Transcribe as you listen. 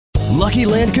Lucky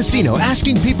Land Casino,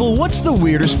 asking people, what's the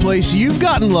weirdest place you've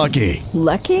gotten lucky?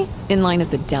 Lucky? In line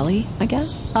at the deli, I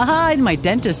guess? Aha, in my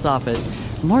dentist's office.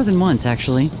 More than once,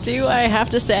 actually. Do I have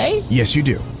to say? Yes, you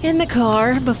do. In the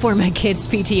car before my kids'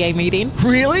 PTA meeting.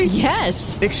 Really?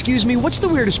 Yes. Excuse me, what's the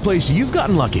weirdest place you've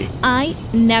gotten lucky? I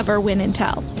never win and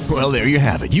tell. Well, there you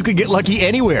have it. You can get lucky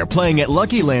anywhere, playing at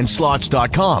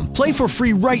LuckyLandSlots.com. Play for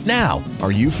free right now.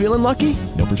 Are you feeling lucky?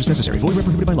 No purchase necessary. Void where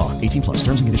prohibited by law. 18 plus.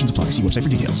 Terms and conditions apply. See website for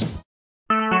details.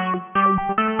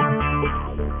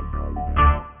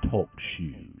 Talk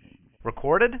shoes.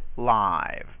 Recorded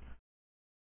live.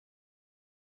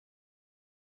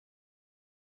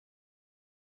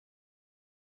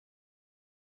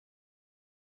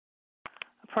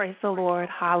 Praise the Lord.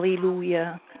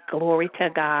 Hallelujah. Glory to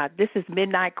God. This is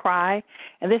Midnight Cry,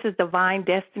 and this is Divine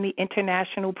Destiny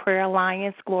International Prayer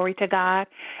Alliance. Glory to God.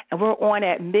 And we're on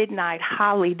at midnight.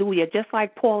 Hallelujah. Just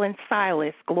like Paul and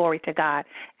Silas. Glory to God.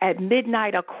 At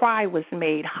midnight, a cry was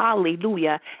made.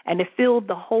 Hallelujah. And it filled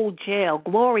the whole jail.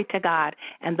 Glory to God.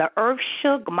 And the earth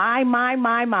shook. My.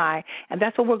 And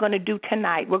that's what we're going to do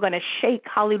tonight. We're going to shake,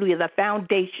 hallelujah, the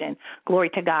foundation. Glory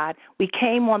to God. We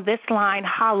came on this line,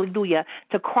 hallelujah,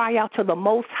 to cry out to the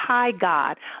Most High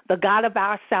God, the God of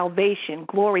our salvation.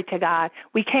 Glory to God.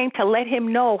 We came to let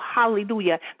him know,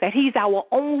 hallelujah, that he's our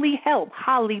only help.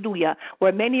 Hallelujah.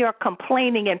 Where many are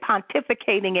complaining and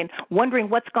pontificating and wondering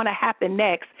what's going to happen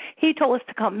next. He told us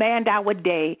to command our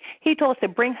day. He told us to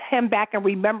bring him back in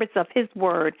remembrance of his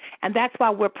word. And that's why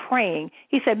we're praying.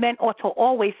 He said men ought to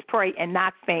always pray and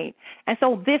not faint. And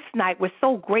so this night we're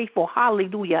so grateful,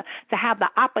 hallelujah, to have the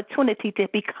opportunity to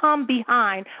become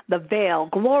behind the veil.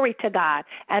 Glory to God.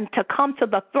 And to come to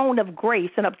the throne of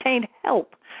grace and obtain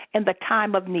help in the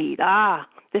time of need.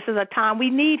 This is a time we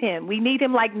need him. We need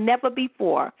him like never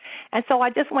before. And so I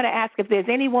just want to ask if there's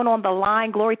anyone on the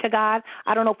line, glory to God.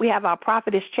 I don't know if we have our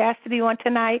prophetess Chastity on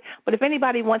tonight, but if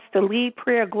anybody wants to lead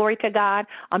prayer, glory to God,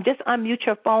 just unmute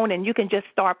your phone and you can just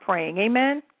start praying.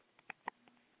 Amen.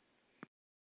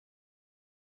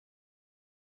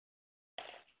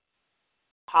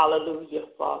 Hallelujah,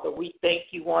 Father. We thank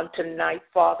you on tonight,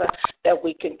 Father, that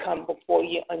we can come before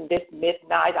you in this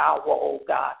midnight hour, oh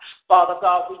God. Father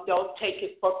God, we don't take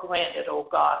it for granted, oh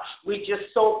God. We're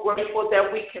just so grateful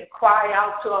that we can cry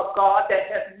out to a God that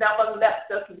has never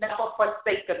left us, never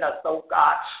forsaken us, oh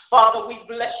God. Father, we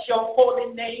bless your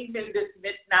holy name in this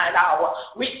midnight hour.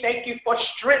 We thank you for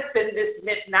strength in this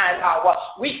midnight hour.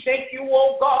 We thank you,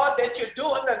 oh God, that you're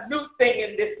doing a new thing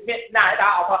in this midnight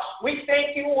hour. We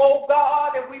thank you, oh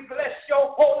God, and we bless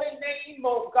your holy name,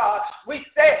 oh God. We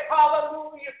say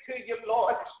hallelujah to you,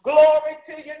 Lord. Glory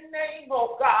to your name,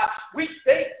 oh God. We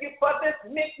thank you for this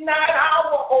midnight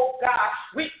hour, oh God.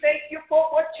 We thank you for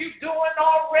what you're doing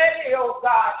already, oh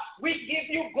God. We give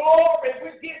you glory.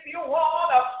 We give you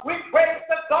honor. We praise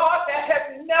the God that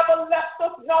has never left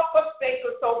us nor forsake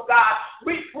us, oh God.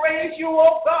 We praise you,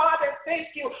 oh God, and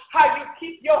thank you how you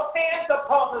keep your hands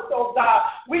upon us, oh God.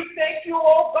 We thank you,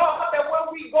 oh God, that when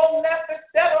we go left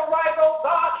instead of right, oh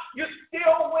God, you're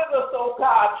still with us, oh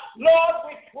God. Lord,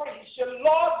 we praise you.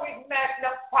 Lord, we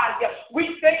magnify you.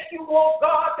 We thank you, oh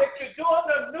God, that you're doing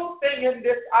a new thing in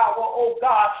this hour, oh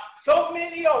God. So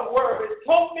many are worried,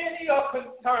 so many are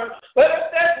concerned. But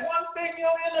if there's one thing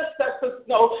your intercessors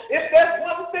know, if there's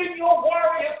one thing your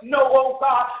warriors know, oh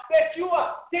God, that you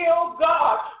are still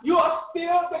God. You are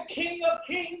still the King of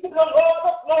kings and the Lord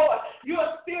of lords. You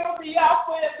are still the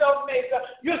Alpha and the Omega.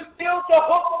 You're still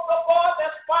Jehovah, the God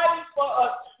that's fighting for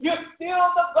us. You're still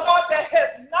the God that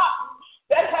has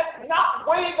not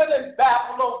wavered in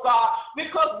battle, oh God.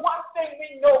 Because one thing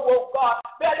we know, oh God,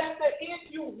 that in the end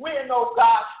you win, oh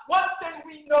God. One thing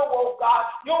we know, oh God,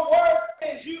 your word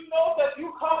says you know that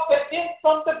you come the end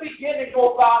from the beginning,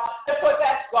 oh God. And for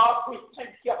that, God, we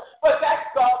thank you. For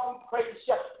that, God, we praise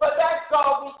you. For that,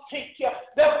 God, we thank you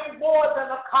that we're more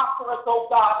than a conqueror, oh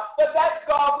God. For that,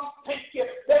 God, we thank you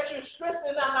that you're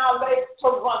strengthening our legs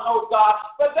to run, oh God.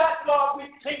 For that, Lord, we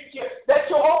thank you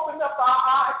that you open up our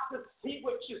eyes to see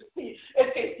what you see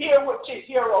and to hear what you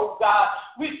hear, oh God.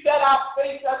 We set our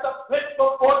face as a flint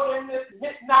before you in this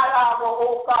midnight hour,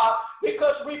 oh God,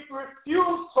 because we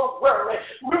refuse to worry.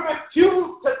 We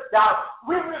refuse to doubt.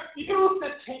 We refuse to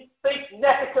think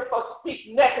negative or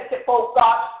speak negative, oh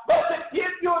God, but to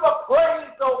give you the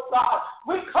praise, oh God.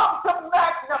 We come to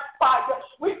magnify you.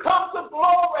 We come to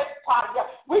glorify you.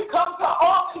 We come to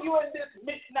honor you in this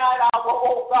midnight hour,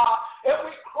 oh God. And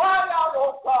we cry out,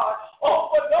 oh God,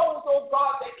 for those, oh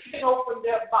God, that can't open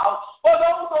their mouth. For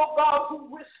those, oh God,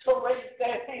 who wish to raise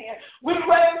their hand. We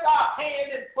raise our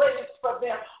hand in praise for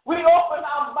them. We open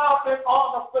our mouth in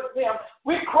honor for them.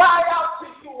 We cry out to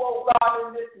you, oh God,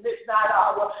 in this midnight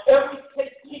hour. And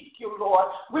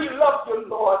We love you,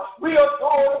 Lord. We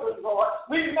adore you, Lord.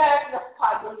 We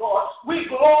magnify you, Lord. We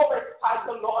glorify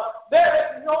you, Lord. There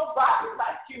is nobody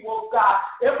like you, oh God.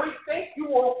 And we thank you,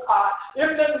 oh God,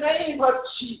 in the name of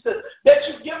Jesus, that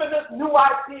you've given us new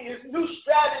ideas, new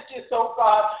strategies, oh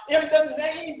God. In the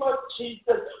name of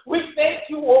Jesus, we thank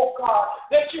you, oh God,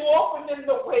 that you're opening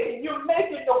the way and you're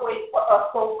making the way for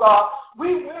us, oh God.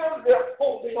 We will live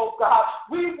holy, oh God.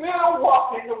 We will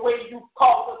walk in the way you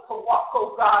called us to walk,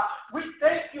 oh God. We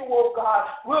thank you, oh God.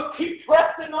 We'll keep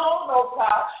pressing on, oh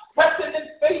God. Pressing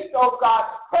in faith, oh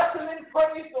God. Pressing in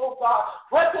praise, oh God.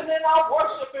 Pressing in our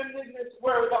worship and in this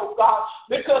word, oh God.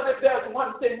 Because if there's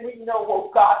one thing we know,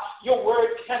 oh God, your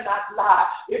word cannot lie.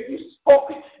 If you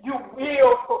spoke it, you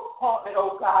will perform it,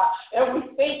 oh God. And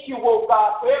we thank you, oh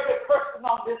God, for every person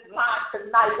on this line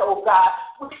tonight, oh God.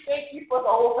 We thank you for the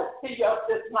overseer of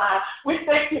this line. We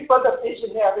thank you for the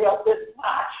visionary of this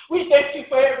line. We thank you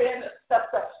for every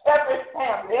intercessor, every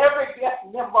family, every guest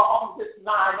member on this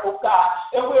line, oh God.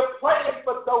 And we're praying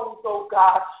for those, oh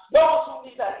God, those who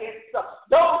need an answer,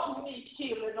 those who need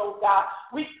healing, oh God.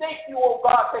 We thank you, oh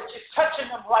God, that you're touching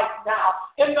them right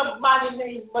now in the mighty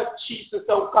name of Jesus,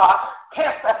 oh God.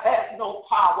 Cancer has no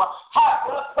power. High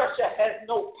blood pressure has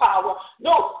no power.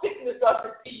 No sickness or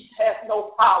disease has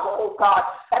no power, oh God,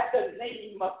 at the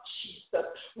name of Jesus.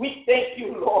 We thank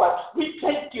you, Lord. We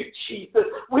thank you, Jesus.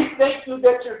 We thank you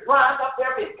that you're drying up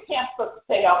every cancer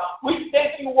cell. We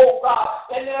thank you, oh God,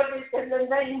 in the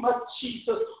name of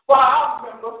Jesus, for our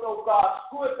members, oh God,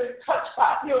 who have been touched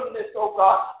by illness, oh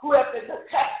God, who have been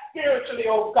attacked spiritually,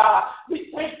 oh God.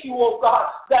 We thank you, oh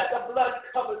God, that the blood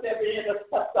covers every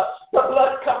intercessor. The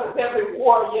blood covers every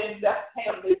warrior in their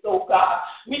families, oh God.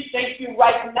 We thank you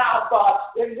right now, God,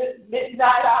 in this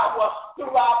midnight hour,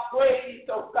 through our praise,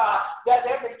 oh God, that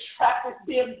every trap is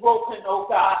being broken, oh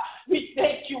God. We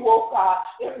thank you, oh God,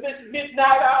 in this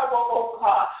midnight hour, oh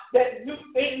God, that new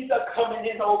things are coming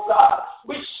in, oh God.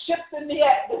 We're shifting the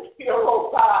atmosphere,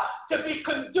 oh God, to be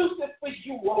conducive for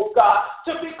you, oh God,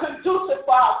 to be conducive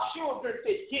for our children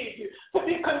to hear you, to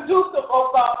be conducive,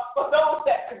 oh God, for those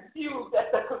that confused,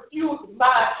 that the confused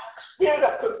mind, spirit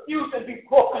of confusion be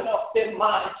broken off their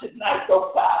mind tonight,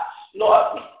 oh God.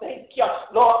 Lord, we thank you.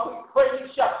 Lord, we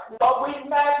praise you. Lord, we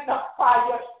magnify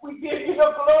you. We give you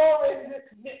the glory in this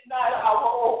midnight hour,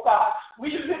 oh God.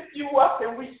 We lift you up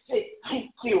and we say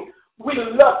thank you. We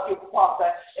love you,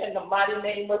 Father, in the mighty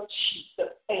name of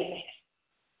Jesus. Amen.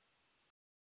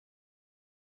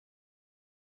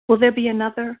 Will there be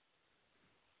another?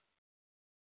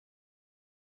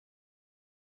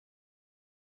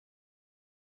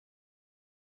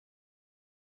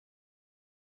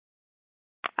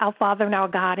 Our Father and our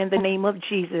God, in the name of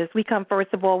Jesus, we come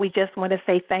first of all, we just want to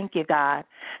say thank you, God.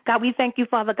 God, we thank you,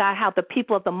 Father God, how the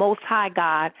people of the Most High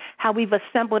God, how we've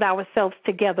assembled ourselves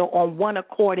together on one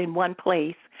accord in one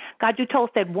place. God, you told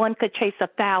us that one could chase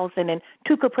 1,000 and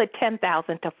two could put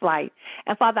 10,000 to flight.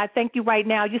 And Father, I thank you right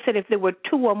now. You said if there were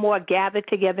two or more gathered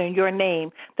together in your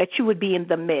name, that you would be in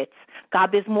the midst. God,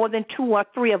 there's more than 2 or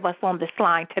 3 of us on this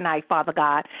line tonight, Father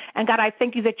God. And God, I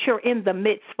thank you that you're in the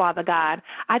midst, Father God.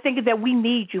 I thank you that we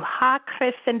need you,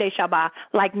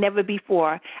 like never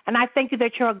before. And I thank you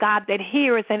that you're a God that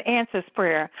hears and answers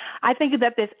prayer. I thank you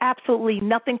that there's absolutely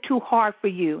nothing too hard for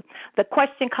you. The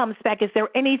question comes back, is there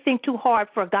anything too hard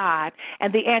for God?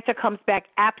 And the answer comes back,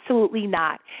 absolutely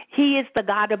not. He is the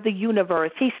God of the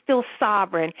universe. He's still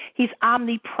sovereign. He's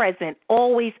omnipresent,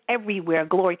 always everywhere.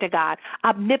 Glory to God.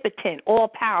 Omnipotent,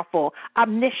 all-powerful,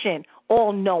 omniscient,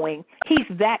 all-knowing.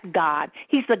 He's that God.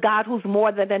 He's the God who's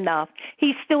more than enough.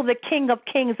 He's still the King of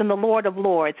kings and the Lord of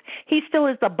lords. He still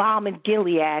is the balm in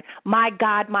Gilead. My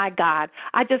God, my God.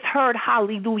 I just heard,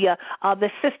 hallelujah, the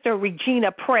sister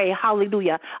Regina pray,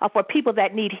 hallelujah, for people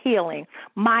that need healing.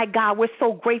 My God, we're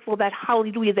so grateful that,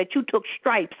 hallelujah, that you took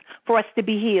stripes for us to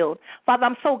be healed. Father,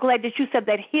 I'm so glad that you said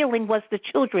that healing was the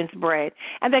children's bread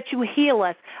and that you heal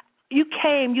us. You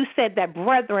came, you said that,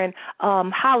 brethren,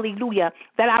 hallelujah,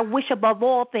 that I wish above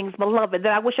all things, beloved,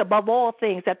 that I wish above all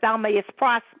things that thou mayest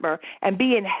prosper and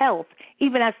be in health,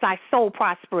 even as thy soul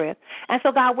prospereth. And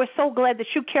so, God, we're so glad that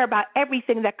you care about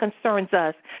everything that concerns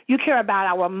us. You care about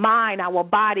our mind, our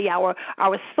body, our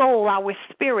soul, our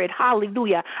spirit,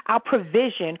 hallelujah, our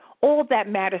provision, all that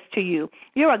matters to you.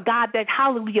 You're a God that,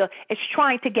 hallelujah, is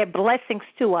trying to get blessings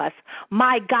to us.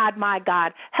 My God,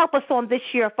 help us on this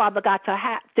year, Father God,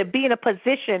 to be in a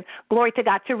position, glory to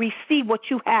God, to receive what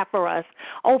you have for us.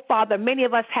 Oh, Father, many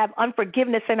of us have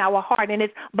unforgiveness in our heart, and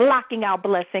it's blocking our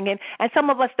blessing. And some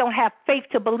of us don't have faith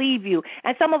to believe you.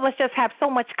 And some of us just have so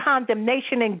much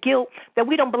condemnation and guilt that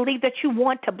we don't believe that you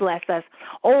want to bless us.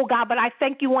 Oh, God, but I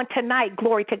thank you on tonight,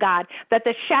 glory to God, that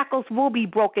the shackles will be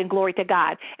broken, glory to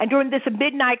God. And during this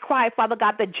midnight cry, Father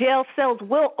God, the jail cells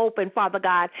will open, Father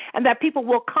God, and that people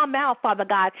will come out, Father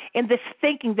God, in this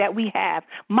thinking that we have.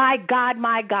 My God,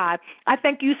 I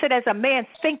thank you said as a man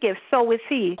thinketh, so is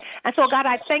he. And so, God,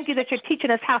 I thank you that you're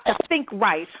teaching us how to think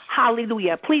right.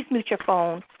 Hallelujah. Please mute your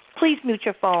phone.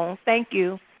 Thank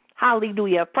you.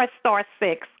 Hallelujah. Press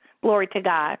 *6. Glory to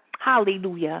God.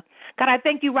 Hallelujah. God, I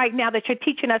thank you right now that you're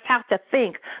teaching us how to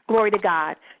think. Glory to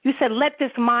God. You said, let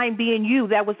this mind be in you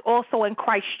that was also in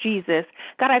Christ Jesus.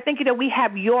 God, I thank you that we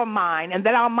have your mind and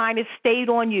that our mind is stayed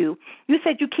on you. You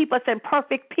said you keep us in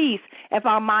perfect peace if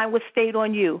our mind was stayed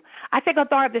on you. I take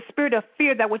authority of the spirit of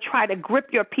fear that would try to grip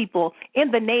your people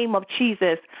in the name of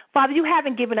Jesus. Father, you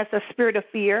haven't given us a spirit of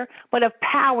fear, but of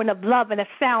power and of love and a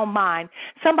sound mind.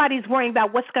 Somebody's worrying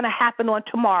about what's going to happen on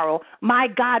tomorrow. My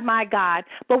God.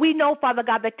 But we know, Father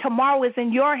God, that tomorrow is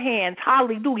in your hands.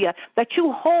 Hallelujah. That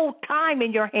you hold time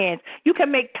in your hands. You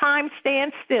can make time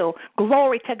stand still.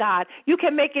 Glory to God. You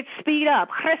can make it speed up.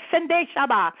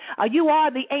 You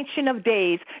are the Ancient of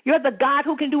Days. You're the God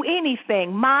who can do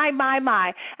anything. My.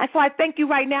 And so I thank you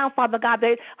right now, Father God,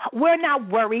 that we're not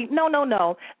worried. No.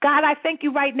 God, I thank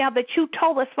you right now that you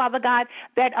told us, Father God,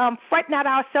 that fret not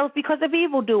ourselves because of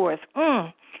evildoers.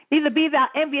 Neither be thou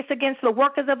envious against the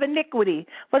workers of iniquity,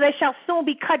 for they shall soon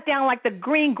be cut down like the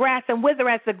green grass and wither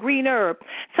as the green herb.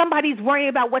 Somebody's worrying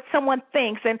about what someone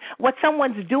thinks and what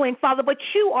someone's doing, Father, but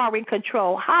you are in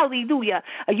control. Hallelujah.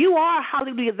 You are,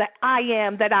 hallelujah, that I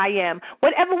am that I am.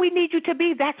 Whatever we need you to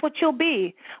be, that's what you'll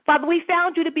be. Father, we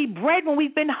found you to be bread when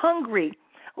we've been hungry.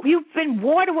 You've been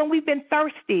water when we've been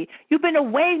thirsty. You've been a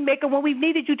way maker when we've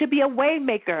needed you to be a way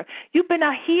maker. You've been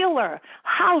a healer.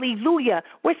 Hallelujah.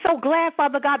 We're so glad,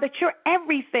 Father God, that you're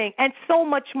everything and so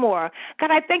much more.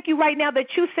 God, I thank you right now that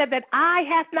you said that eye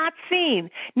hath not seen,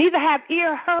 neither have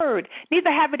ear heard,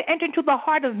 neither have it entered into the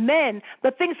heart of men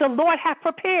the things the Lord hath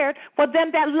prepared for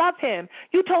them that love him.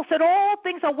 You told us that all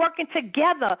things are working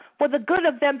together for the good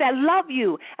of them that love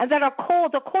you and that are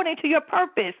called according to your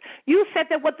purpose. You said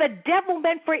that what the devil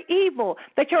meant for evil,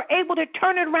 that you're able to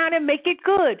turn it around and make it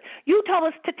good. You told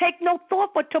us to take no thought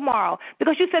for tomorrow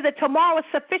because you said that tomorrow is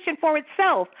sufficient for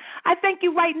itself. I thank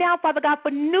you right now, Father God,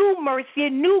 for new mercy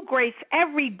and new grace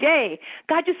every day.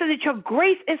 God, you said that your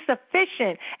grace is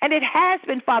sufficient, and it has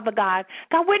been, Father God.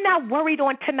 God, we're not worried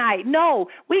on tonight. No,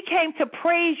 we came to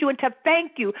praise you and to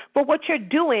thank you for what you're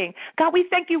doing. God, we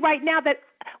thank you right now that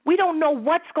we don't know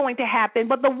what's going to happen,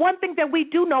 but the one thing that we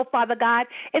do know, Father God,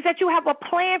 is that you have a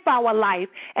plan for our life.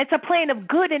 It's a plan of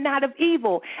good and not of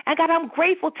evil. And God, I'm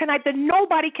grateful tonight that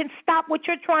nobody can stop what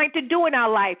you're trying to do in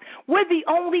our life. We're the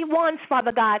only ones,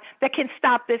 Father God, that can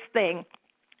stop this thing.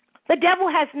 The devil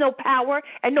has no power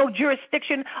and no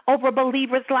jurisdiction over a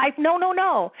believer's life. No.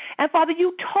 And, Father,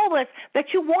 you told us that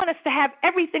you want us to have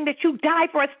everything that you died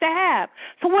for us to have.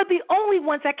 So we're the only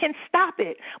ones that can stop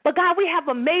it. But, God, we have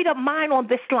a made-up mind on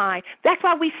this line. That's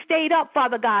why we stayed up,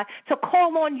 Father God, to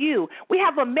call on you. We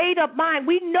have a made-up mind.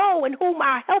 We know in whom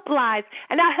our help lies,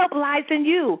 and our help lies in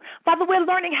you. Father, we're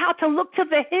learning how to look to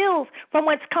the hills from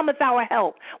whence cometh our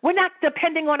help. We're not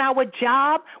depending on our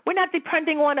job. We're not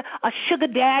depending on a sugar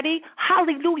daddy.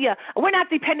 Hallelujah. We're not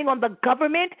depending on the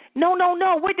government. No.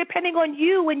 We're depending on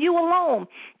you and you alone.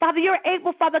 Father, you're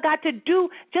able, Father God, to do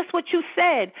just what you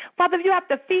said. Father, if you have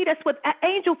to feed us with an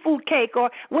angel food cake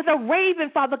or with a raven,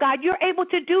 Father God, you're able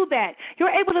to do that. You're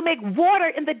able to make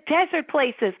water in the desert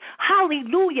places.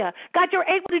 Hallelujah. God, you're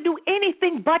able to do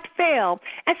anything but fail.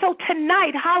 And so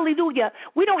tonight, hallelujah,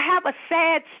 we don't have a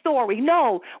sad story.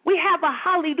 No, we have a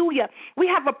hallelujah. We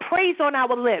have a praise on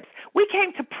our lips. We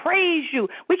came to praise you.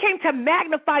 We came to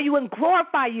magnify you and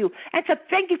glorify you and to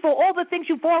thank you for all the things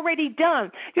you've already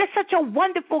done. You're such a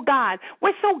wonderful God.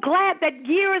 We're so glad that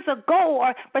years ago,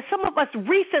 or for some of us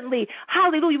recently,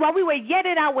 hallelujah, while we were yet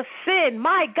in our sin,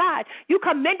 my God, you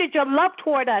commended your love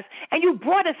toward us and you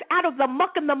brought us out of the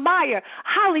muck and the mire.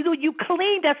 Hallelujah. You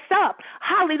cleaned us up.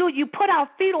 Hallelujah. You put our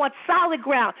feet on solid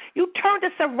ground. You turned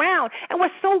us around. And we're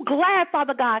so glad,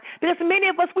 Father God, because many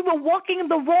of us, we were walking in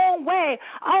the wrong way.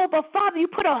 Oh, but Father, you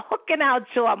put a hook in our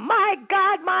jaw. My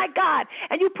God,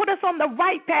 and you put us on the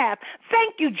right path.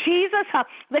 Thank you, Jesus,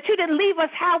 that you didn't leave us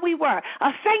how we were.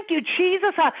 Thank you,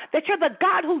 Jesus, that you're the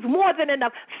God who's more than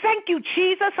enough. Thank you,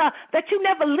 Jesus, that you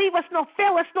never leave us, nor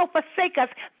fail us, nor forsake us.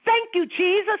 Thank you,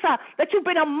 Jesus, that you've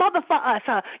been a mother for us.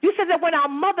 You said that when our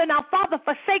mother and our father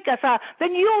forsake us,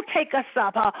 then you'll take us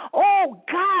up. Oh,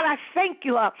 God, I thank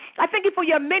you. I thank you for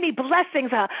your many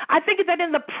blessings. I thank you that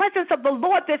in the presence of the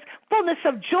Lord there's fullness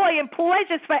of joy and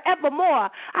pleasures forevermore.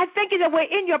 I thank you that we're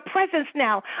in your presence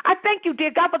now. I thank you,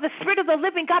 dear God, for the Spirit of the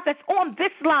living God that's on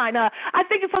this line. I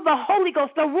thank you for the Holy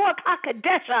Ghost, the Ruach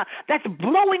HaKodesh, that's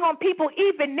blowing on people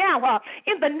even now.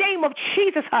 In the name of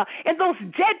Jesus, in those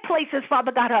dead places,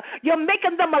 Father God, you're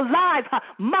making them alive.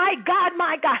 My God,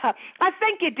 I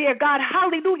thank you, dear God.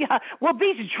 Hallelujah. Will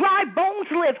these dry bones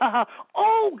live?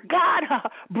 Oh, God,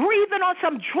 breathing on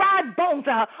some dry bones.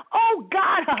 Oh,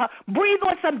 God, breathe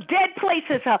on some dead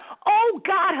places. Oh,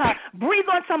 God, breathe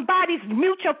on somebody's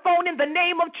mute your phone in the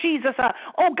name of Jesus.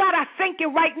 Oh, God, I thank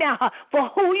you right now for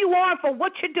who you are and for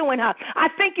what you're doing. I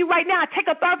thank you right now. I take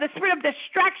authority of the spirit of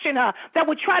distraction that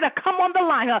would try to come on the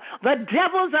line. The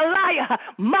devil's a liar.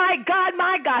 My God,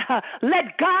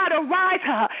 let God arise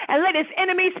and let his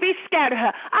enemies be scattered.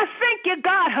 I thank you,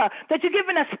 God, that you're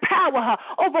giving us power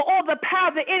over all the power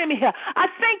of the enemy. I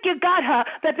thank you, God,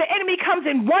 that the enemy comes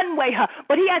in one way,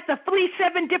 but he has to flee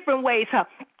 7 different ways.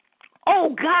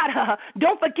 Oh, God,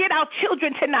 don't forget our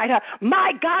children tonight.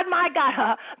 My God,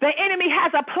 the enemy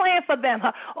has a plan for them.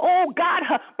 Oh, God,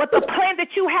 but the plan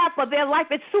that you have for their life,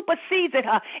 it supersedes it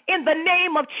in the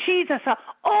name of Jesus.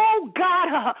 Oh,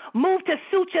 God, move to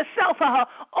suit yourself.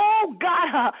 Oh,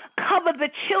 God, cover the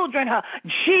children,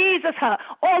 Jesus,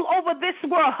 all over this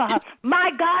world. My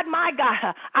God,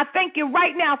 I thank you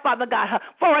right now, Father God,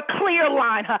 for a clear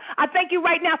line. I thank you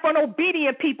right now for an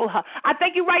obedient people. I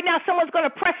thank you right now someone's going to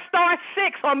press star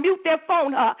 6 or mute their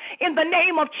phone in the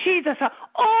name of Jesus.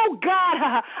 Oh,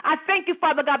 God, I thank you,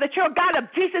 Father God, that you're a God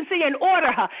of decency and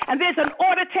order, and there's an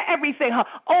order to everything.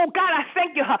 Oh, God, I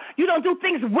thank you. You don't do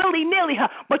things willy-nilly,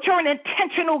 but you're an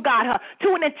intentional God to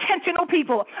an intentional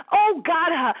people. Oh,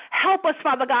 God, help us,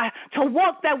 Father God, to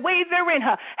walk that way therein.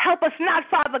 Help us not,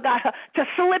 Father God, to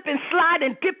slip and slide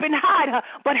and dip and hide,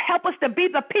 but help us to be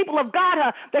the people of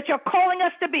God that you're calling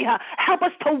us to be. Help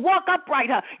us to walk upright.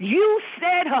 You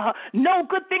said, no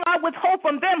good thing I withhold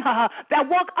from them that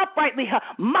walk uprightly.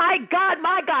 My God,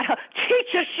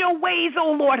 teach us your ways,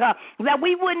 oh Lord, that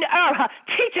we wouldn't err.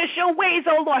 Teach us your ways,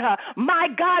 oh Lord. My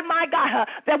God,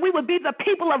 that we would be the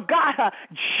people of God.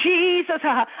 Jesus,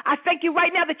 I thank you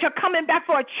right now that you're coming back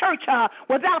for a church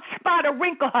without spot or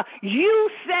wrinkle. You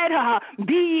said,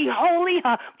 be ye holy,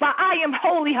 for I am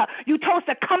holy. You told us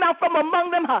to come out from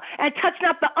among them and touch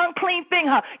not the unclean thing.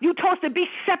 You told us to be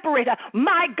separate.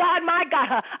 My God,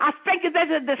 I thank you there's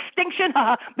a distinction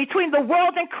between the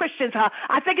world and Christians.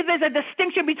 I think there's a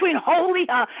distinction between holy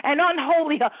and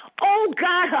unholy. Oh,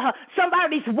 God,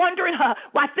 somebody's wondering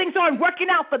why things aren't working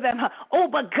out for them. Oh,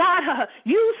 but God,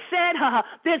 you said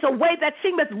there's a way that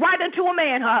seemeth right unto a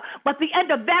man, but the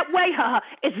end of that way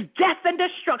is death and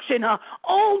destruction.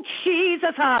 Oh,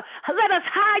 Jesus, let us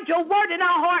hide your word in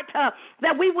our heart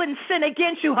that we wouldn't sin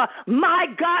against you. My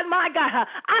God,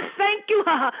 I thank you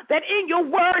that in your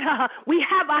word we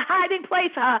have a hiding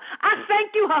place. I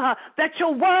thank you that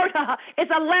your word is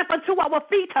a lamp unto our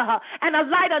feet and a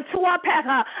light unto our path.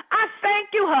 I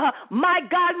thank you, my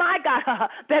God,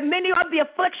 that many are the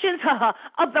afflictions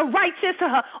of the righteous.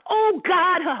 Oh,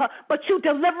 God, but you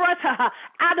deliver us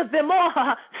out of them all.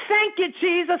 Thank you,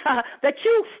 Jesus, that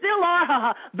you still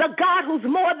are the God who's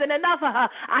more than enough.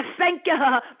 I thank you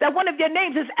that one of your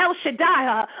names is El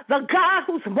Shaddai, the God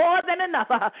who's more than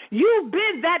enough. You've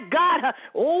been that God.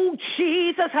 Oh,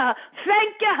 Jesus,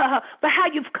 thank you for how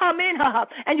you've come in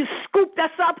and you scooped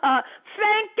us up.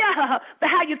 Thank you for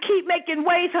how you keep making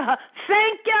ways.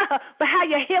 Thank you for how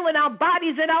you're healing our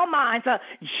bodies and our minds.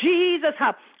 Jesus,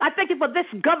 I thank you for this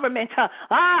government. God,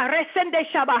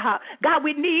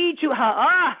 we need you.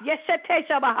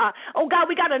 Oh, God,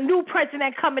 we got a new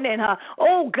president coming in.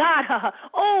 Oh, God,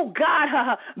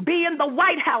 be in the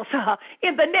White House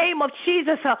in the name of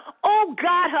Jesus. Oh,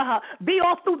 God, be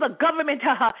all through the government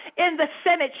in the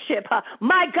Senate-ship.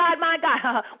 My God,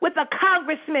 with the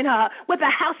congressmen, with the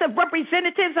House of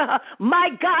Representatives. My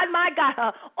God,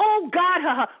 oh,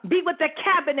 God, be with the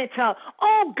cabinet.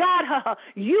 Oh, God,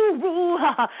 you rule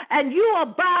and you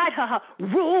abide.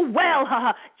 Rule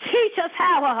well. Teach us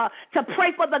how to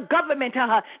pray for the government.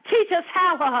 Teach us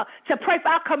how to pray for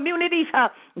our communities.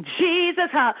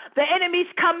 Jesus, the enemies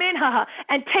come in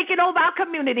and take it over our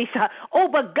communities. Oh,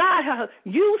 but God,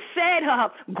 you said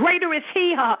greater is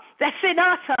he that's in us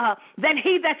us than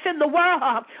he that's in the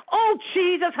world. Oh,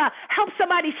 Jesus, help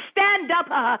somebody stand up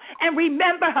and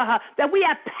remember that we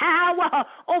have power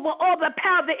over all the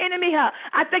power of the enemy.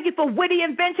 I thank you for witty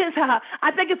inventions.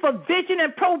 I thank you for vision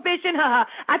and provision.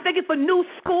 I thank you for new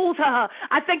schools.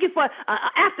 I thank you for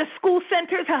after-school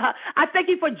centers. I thank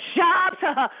you for jobs.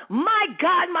 My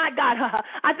God,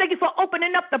 I thank you for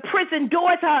opening up the prison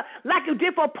doors like you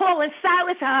did for Paul and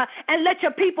Silas and let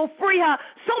your people free.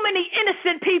 So many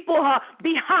innocent people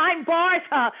behind bars.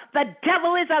 The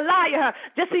devil is a liar.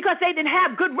 Just because they didn't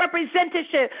have good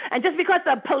representation and just because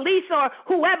the police or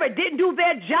whoever didn't do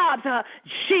their jobs,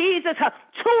 Jesus,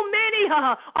 too many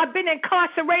have been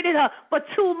incarcerated for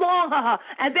too long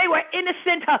and they were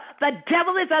innocent. The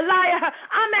devil is a liar.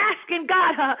 I'm asking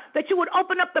God that you would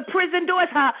open up the prison doors.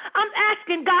 I'm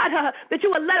asking God that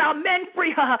you would let our men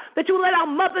free, that you would let our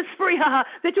mothers free,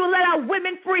 that you would let our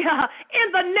women free. In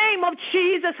the name of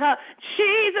Jesus,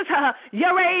 Jesus,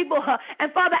 you're able.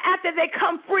 And Father, after they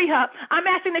come free, I'm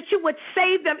asking that you would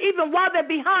save them even while they're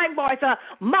behind bars.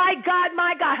 My God,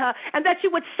 and that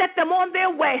you would set them on their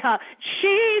way.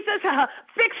 Jesus,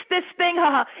 fix this thing.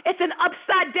 It's an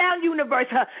upside-down universe.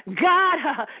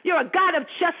 God, you're a God of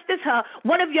justice.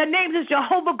 One of your names is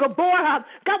Jehovah Gabor.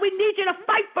 God, we need you to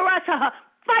fight for us.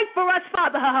 Fight for us,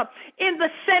 Father, in the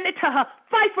Senate.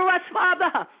 Fight for us,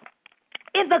 Father,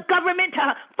 in the government.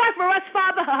 Fight for us,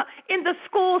 Father, in the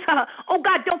schools. Oh,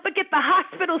 God, don't forget the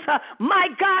hospitals. My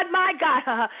God,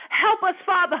 help us,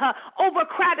 Father,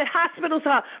 overcrowded hospitals.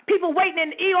 People waiting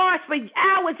in ERs for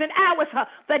hours and hours.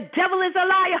 The devil is a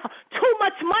liar. Too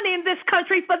much money in this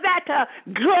country for that.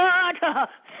 God,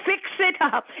 fix it,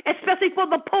 especially for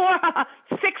the poor.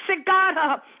 Fix it,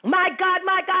 God. My God,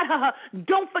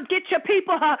 don't forget your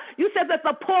people. You said that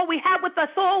the poor we have with us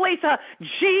always.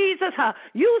 Jesus,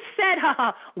 you said,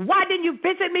 why didn't you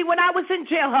visit me when I was in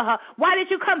jail? Why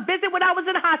did you come visit when I was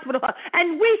in the hospital?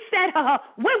 And we said,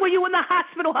 when were you in the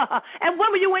hospital? And when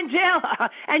were you in jail?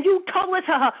 And you told us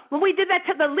when we did that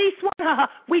to the least one,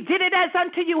 we did it as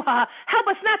unto you. Help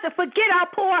us not to forget our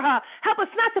poor. Help us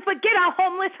not to forget our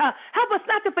homeless. Help us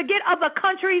not to forget other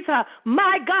countries.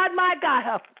 My God.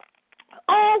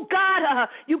 Oh, God,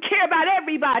 you care about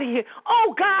everybody.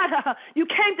 Oh, God, you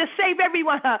came to save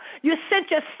everyone. You sent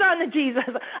your son, Jesus.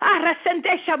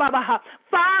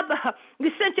 Father,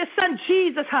 you sent your son,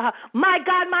 Jesus. My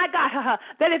God,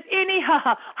 that if any,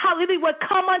 hallelujah, would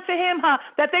come unto him,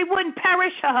 that they wouldn't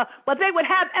perish, but they would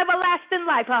have everlasting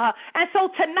life. And so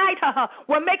tonight,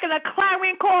 we're making a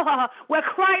clarion call. We're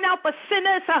crying out for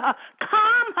sinners.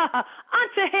 Come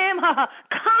unto him.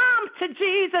 Come to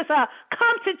Jesus.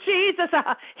 Come to Jesus.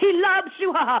 He loves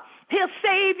you. He'll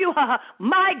save you.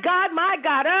 My God.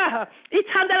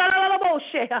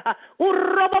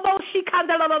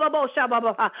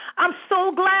 I'm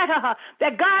so glad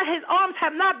that God, his arms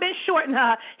have not been shortened.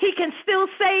 He can still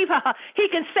save. He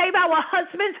can save our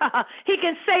husbands. He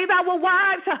can save our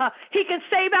wives. He can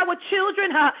save our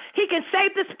children. He can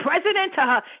save this president.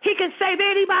 He can save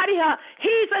anybody.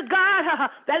 He's a God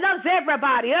that loves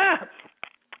everybody.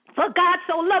 For God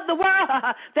so loved the world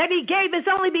that he gave his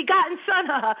only begotten son,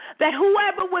 that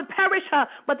whoever would perish,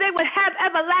 but they would have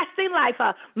everlasting life.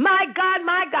 My God,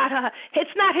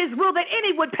 it's not his will that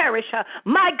any would perish.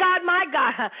 My God.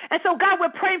 And so, God,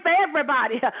 we're praying for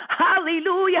everybody.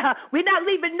 Hallelujah. We're not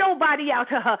leaving nobody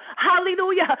out.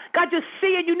 Hallelujah. God, you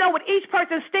see and you know what each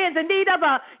person stands in need of.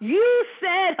 You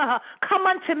said, come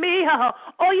unto me,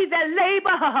 all ye that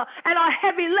labor and are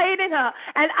heavy laden,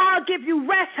 and I'll give you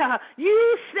rest.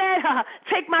 You said,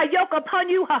 take my yoke upon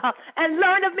you and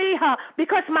learn of me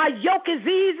because my yoke is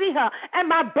easy and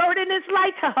my burden is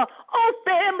light. Oh,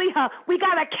 family, we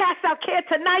got to cast our care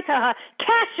tonight.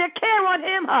 Cast your care on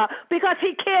him because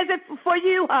he cares it for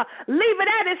you. Leave it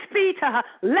at his feet.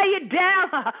 Lay it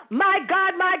down. My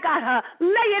God.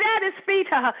 Lay it at his feet.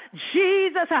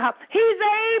 Jesus, he's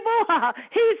able.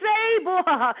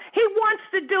 He wants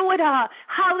to do it.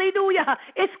 Hallelujah.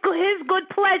 It's his good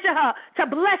pleasure to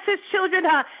bless his children.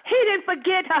 He didn't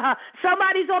forget.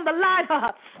 Somebody's on the line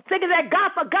thinking that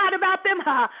God forgot about them.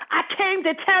 I came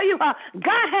to tell you,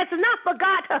 God has not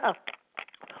forgot.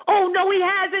 Oh, no, he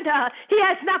hasn't. He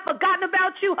has not forgotten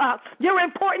about you. You're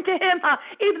important to him.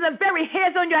 Even the very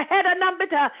hairs on your head are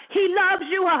numbered. He loves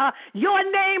you. Your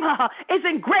name is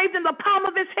engraved in the palm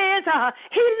of his hands.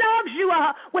 He loves you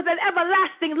with an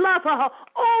everlasting love.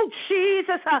 Oh,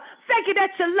 Jesus, thank you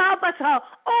that you love us.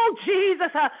 Oh,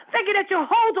 Jesus, thank you that you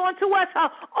hold on to us.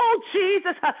 Oh,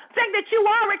 Jesus, thank you that you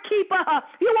are a keeper.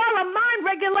 You are a mind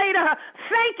regulator.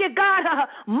 Thank you, God.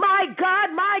 My God.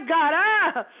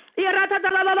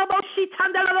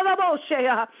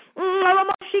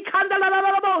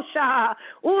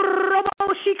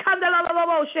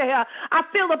 I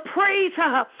feel a praise.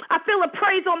 I feel a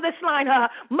praise on this line.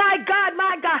 My God,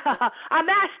 I'm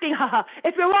asking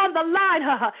if you're on the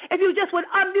line, if you just would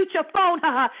unmute your phone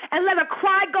and let a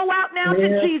cry go out now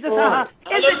to Jesus.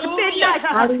 If it's midnight,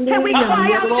 can we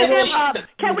cry out to him?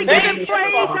 Can we give him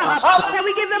praise? Can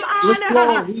we give him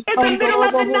honor? In the middle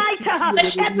of the night,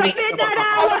 at the midnight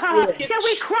hour, can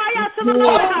we cry out to the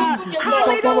Lord?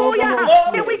 Hallelujah.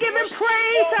 Can we give him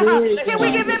praise? Can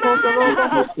we give him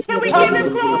honor? Can we give him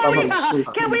glory?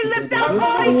 Can we lift our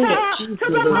voice to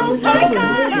the Most High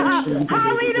God?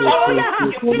 Hallelujah.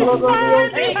 He's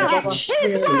worthy.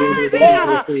 He's worthy.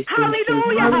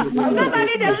 Hallelujah.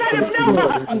 Somebody to let him know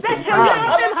that you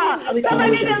love him.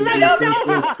 Somebody to let him know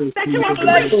that you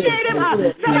appreciate him.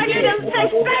 Somebody to say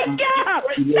thank you.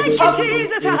 Thank you,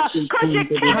 Jesus, because you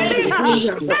kept me.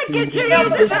 Thank you,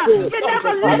 Jesus. You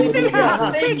never left me.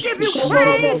 We give you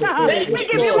praise. We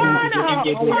give you honor.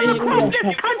 All across this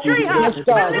country,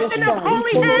 we're lifting up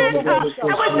holy hands.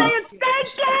 And we're saying thank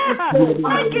you.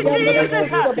 Thank you, Jesus.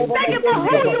 Thank you for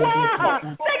who you are.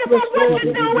 Thank you for what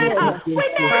you're doing. We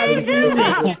need you.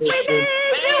 We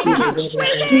need you. We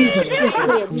need you.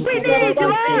 We need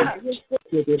you.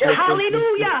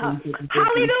 Hallelujah.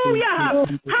 Hallelujah.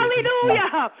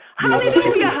 Hallelujah.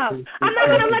 Hallelujah. I'm not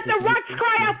going to let the rocks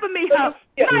cry out for me. My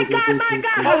God, my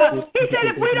God. He said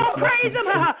if we don't praise him,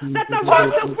 that the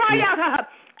rocks will cry out.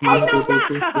 Ain't no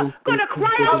rock going to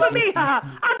cry out for me.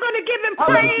 I'm going to give him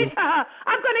praise.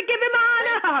 I'm going to give him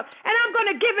honor. And I'm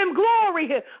going to give him glory.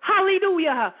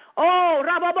 Hallelujah. Oh,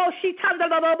 Rababoshi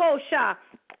Tandalabosha.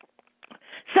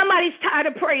 Somebody's tired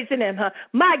of praising him.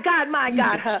 My God, my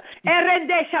God.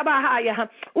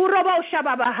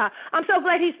 I'm so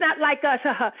glad he's not like us.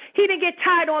 He didn't get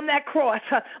tired on that cross.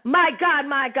 My God,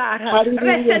 my God. He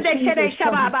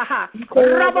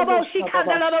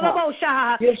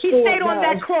stayed on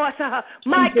that cross.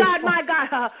 My God, my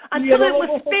God. Until it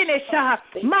was finished.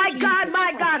 My God,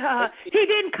 my God. He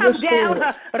didn't come down.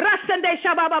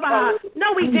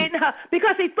 No, he didn't.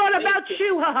 Because he thought about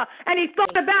you. And he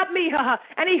thought about me.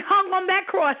 And he hung on that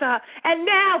cross. And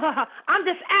now I'm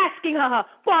just asking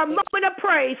for a moment of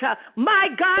praise. My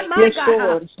God, my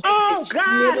God. Oh,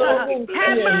 God,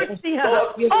 have mercy.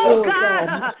 Oh,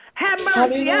 God, have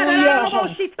mercy.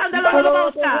 I'm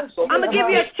going to give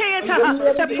you a chance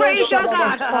to praise your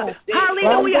God.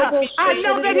 Hallelujah. I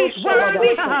know that he's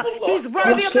worthy. He's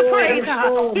worthy of the praise.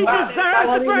 He deserves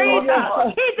the praise.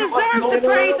 He deserves the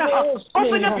praise.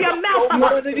 Open up your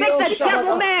mouth. Make the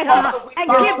devil mad and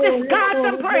give this God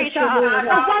some praise. The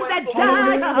one that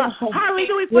died.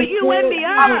 Hallelujah for you and me.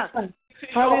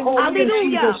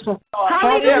 Hallelujah.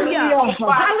 Hallelujah.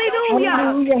 Hallelujah.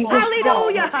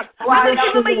 Hallelujah. I'm going to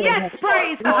give him a yes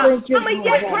praise. I'm going to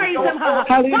yes praise him.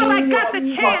 While I got the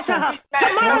chance,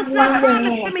 tomorrow's not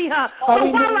promised to me.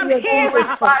 But while I'm here,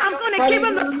 I'm going to give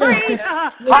him the praise.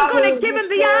 I'm going to give him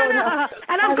the honor.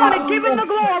 And I'm going to give him the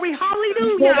glory.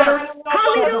 Hallelujah.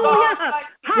 Hallelujah.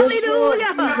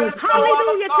 Hallelujah.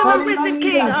 Hallelujah to the risen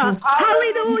King.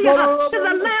 Hallelujah to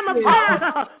the Lamb of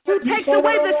God who takes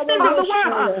away the sins of the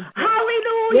world.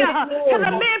 Hallelujah to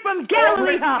the man from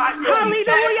Galilee.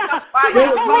 Hallelujah to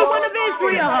the Holy One of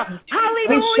Israel.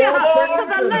 Hallelujah to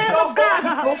the Lamb of God.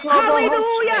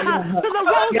 Hallelujah to the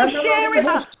Rose of Sharon.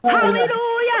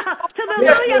 Hallelujah to the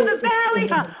Lily of the Valley.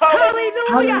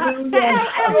 Hallelujah to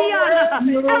El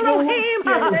Elyon, Elohim.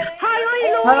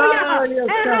 Hallelujah.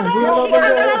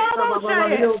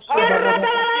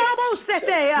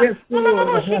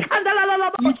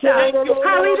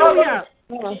 Hallelujah.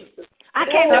 I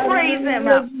came to praise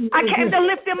him. I came to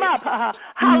lift him up.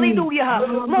 Hallelujah.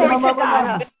 Glory to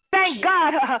God. Thank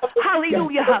God.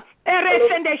 Hallelujah.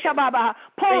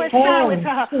 Paul and Silas,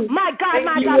 my God,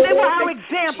 they were our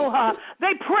example.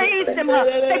 They praised him.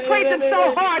 They praised him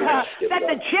so hard that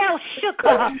the jail shook.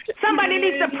 Somebody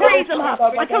needs to praise him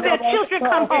until their children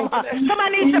come home.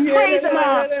 Somebody needs to praise him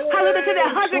hallelujah until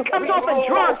their husband comes off a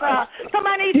drunk.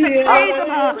 Somebody needs to praise him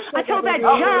until that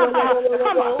job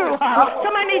comes through.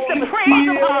 Somebody needs to praise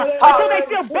him until they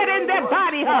feel better in their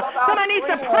body. Somebody needs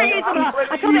to praise him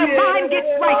until their mind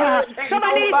gets right.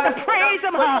 Somebody needs to praise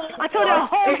him until their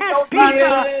home has peace.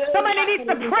 Somebody needs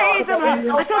to praise him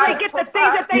until they get the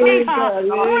things that they need.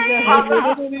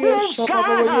 Praise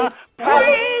God.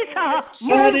 Praise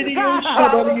move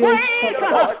God. Praise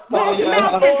move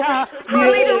mountains.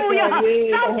 Hallelujah.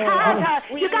 Sometimes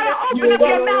you got to open up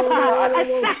your mouth and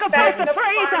sacrifice the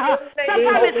praise.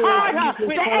 Sometimes it's hard.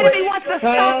 The enemy wants to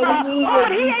stop. Oh,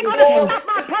 he ain't going to stop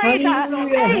my praise.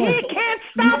 And he can't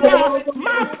stop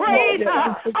my praise.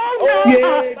 Oh, no.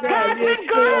 God's been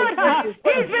good.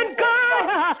 He's been good.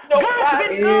 God's been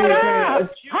good.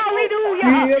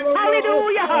 Hallelujah.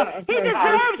 Hallelujah. He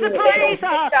deserves the praise.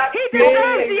 He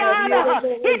deserves the honor.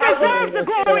 He deserves the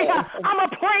glory. I'm a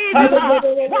praise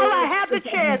while I have the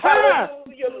chance. Hallelujah.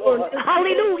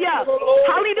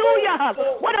 Hallelujah.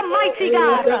 What a mighty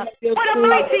God. What a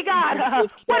mighty God.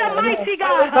 What a mighty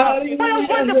God. What a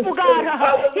wonderful God.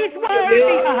 He's worthy.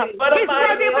 He's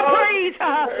worthy of the praise.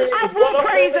 I will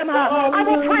praise him. I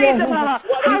will praise him.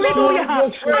 Hallelujah.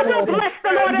 I will bless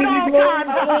the Lord at all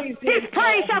times. His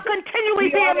praise shall continually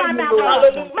be in my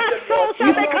mouth. My soul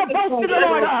shall make her boast in the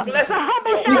Lord. The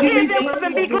humble shall hear thereof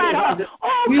and be glad.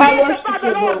 Oh, magnify the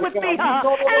Lord with me.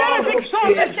 And let us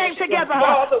exalt his name together.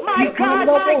 My God,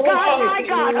 my God, my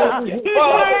God. He's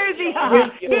worthy.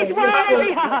 He's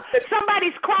worthy.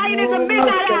 Somebody's crying in the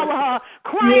midnight hour.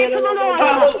 Crying to the Lord.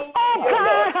 Oh,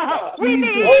 God, we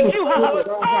need you.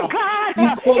 Oh, God,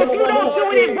 if you don't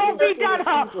do it, it won't be done.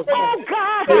 Oh,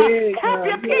 God, help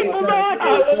your people, Lord.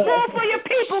 Fall for your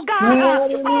people, God.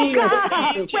 Oh,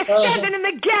 God, we're standing in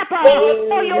the gap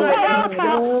for your world.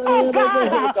 Oh,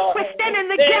 God, we're standing in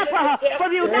the gap for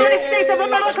the United States of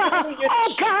America.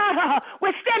 Oh, God,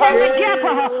 we're standing in the gap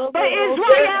for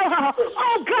Israel.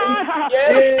 Oh, God,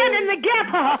 we're standing in the gap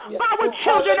for our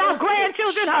children, our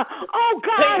grandchildren. Oh,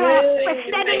 God, we're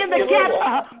standing in the gap.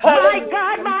 My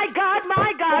God, my God,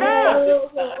 my God.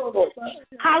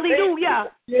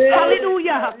 Hallelujah.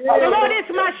 Hallelujah. The Lord is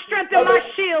my strength and my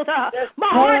shield. My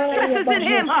heart trusts in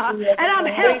him, and I'm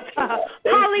helped.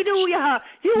 Hallelujah.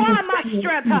 You are my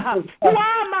strength. You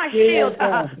are my shield.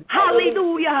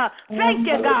 Hallelujah. Thank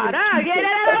you, God.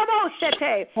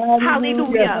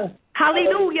 Hallelujah.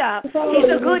 Hallelujah. He's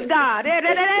a good God.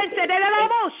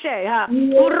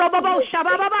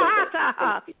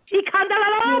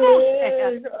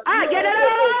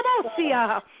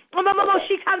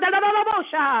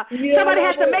 Somebody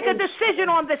has to make a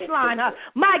decision on this line.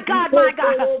 My God, my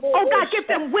God. Oh, God, give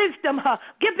them wisdom.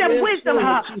 Give them wisdom.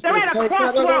 They're at a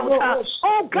crossroads.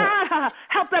 Oh, God,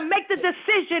 help them make the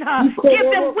decision.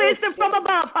 Give them wisdom from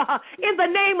above. In the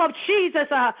name of Jesus,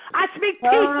 I speak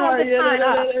peace on this line.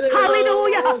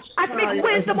 Hallelujah. I speak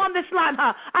wisdom on this line.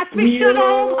 I speak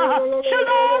shalom.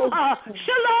 Shalom.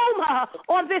 Shalom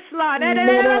on this line.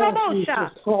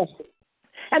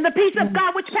 And the peace of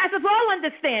God, which passes all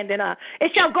understanding,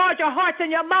 it shall guard your hearts and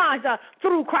your minds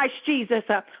through Christ Jesus.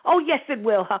 Oh, yes, it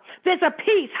will. There's a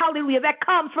peace, hallelujah, that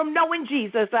comes from knowing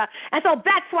Jesus. And so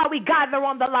that's why we gather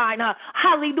on the line,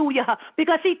 hallelujah,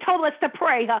 because he told us to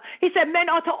pray. He said men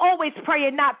ought to always pray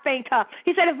and not faint.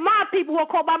 He said if my people who are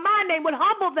called by my name would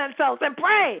humble themselves and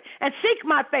pray and seek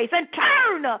my face and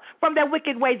turn from their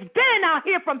wicked ways, then I'll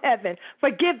hear from heaven,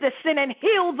 forgive the sin and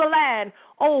heal the land.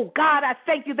 Oh, God, I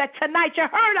thank you that tonight you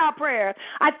heard our prayer.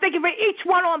 I thank you for each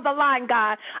one on the line,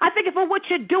 God. I thank you for what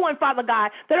you're doing, Father God,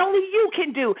 that only you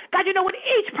can do. God, you know what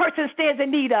each person stands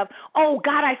in need of. Oh,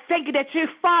 God, I thank you that you,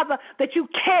 Father, that you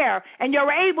care and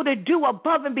you're able to do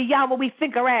above and beyond what we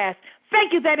think or ask.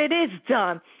 Thank you that it is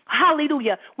done.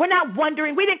 Hallelujah. We're not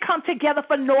wondering. We didn't come together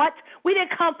for naught. We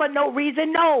didn't come for no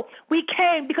reason. No, we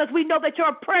came because we know that you're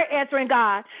a prayer answering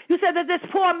God. You said that this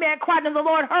poor man cried and the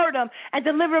Lord heard him and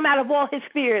delivered him out of all his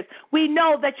fears. We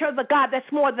know that you're the God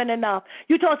that's more than enough.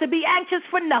 You told us to be anxious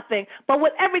for nothing, but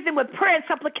with everything with prayer and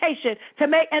supplication to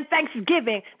make and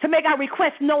thanksgiving to make our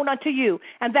requests known unto you.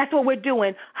 And that's what we're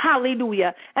doing.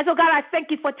 Hallelujah. And so, God, I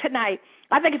thank you for tonight.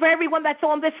 I thank you for everyone that's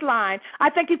on this line. I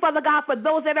thank you, Father God, for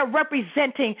those that are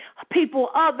representing people,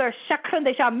 other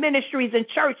ministries and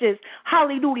churches.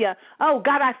 Hallelujah. Oh,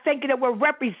 God, I thank you that we're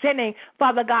representing,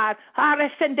 Father God,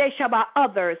 others.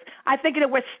 I thank you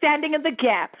that we're standing in the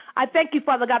gap. I thank you,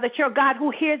 Father God, that you're a God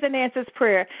who hears and answers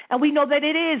prayer. And we know that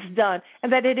it is done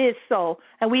and that it is so.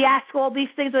 And we ask all these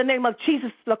things in the name of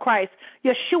Jesus the Christ,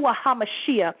 Yeshua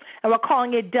HaMashiach, and we're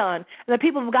calling it done. And the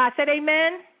people of God said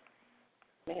amen.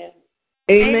 Amen.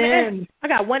 Amen. I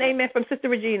got one amen from Sister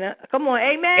Regina. Come on,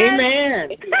 amen. Amen.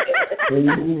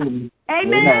 Amen.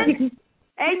 Amen.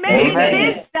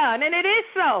 It is done, and it is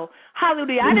so.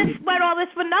 Hallelujah. I didn't sweat all this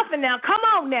for nothing now. Come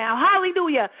on now.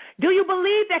 Hallelujah. Do you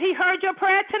believe that he heard your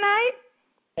prayer tonight?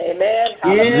 Amen.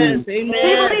 Yes, amen. Do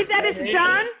you believe that it's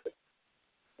done?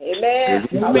 Amen.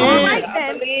 All right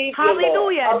then.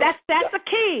 Hallelujah. That's the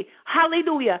key.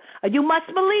 Hallelujah. You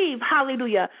must believe.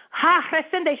 Hallelujah.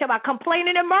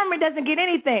 Complaining and murmuring doesn't get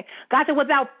anything. God said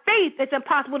without faith it's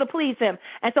impossible to please him.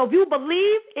 And so if you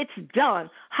believe, it's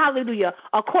done. Hallelujah.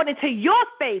 According to your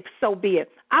faith, so be it.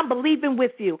 I'm believing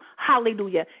with you.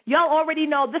 Hallelujah. Y'all already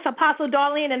know this Apostle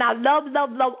Darlene, and I love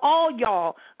all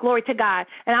y'all. Glory to God.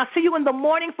 And I'll see you in the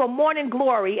morning for morning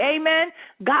glory. Amen.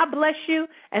 God bless you,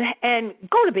 and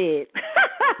go to bed.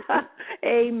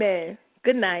 Amen.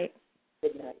 Good night.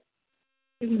 Good night.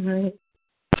 Good night.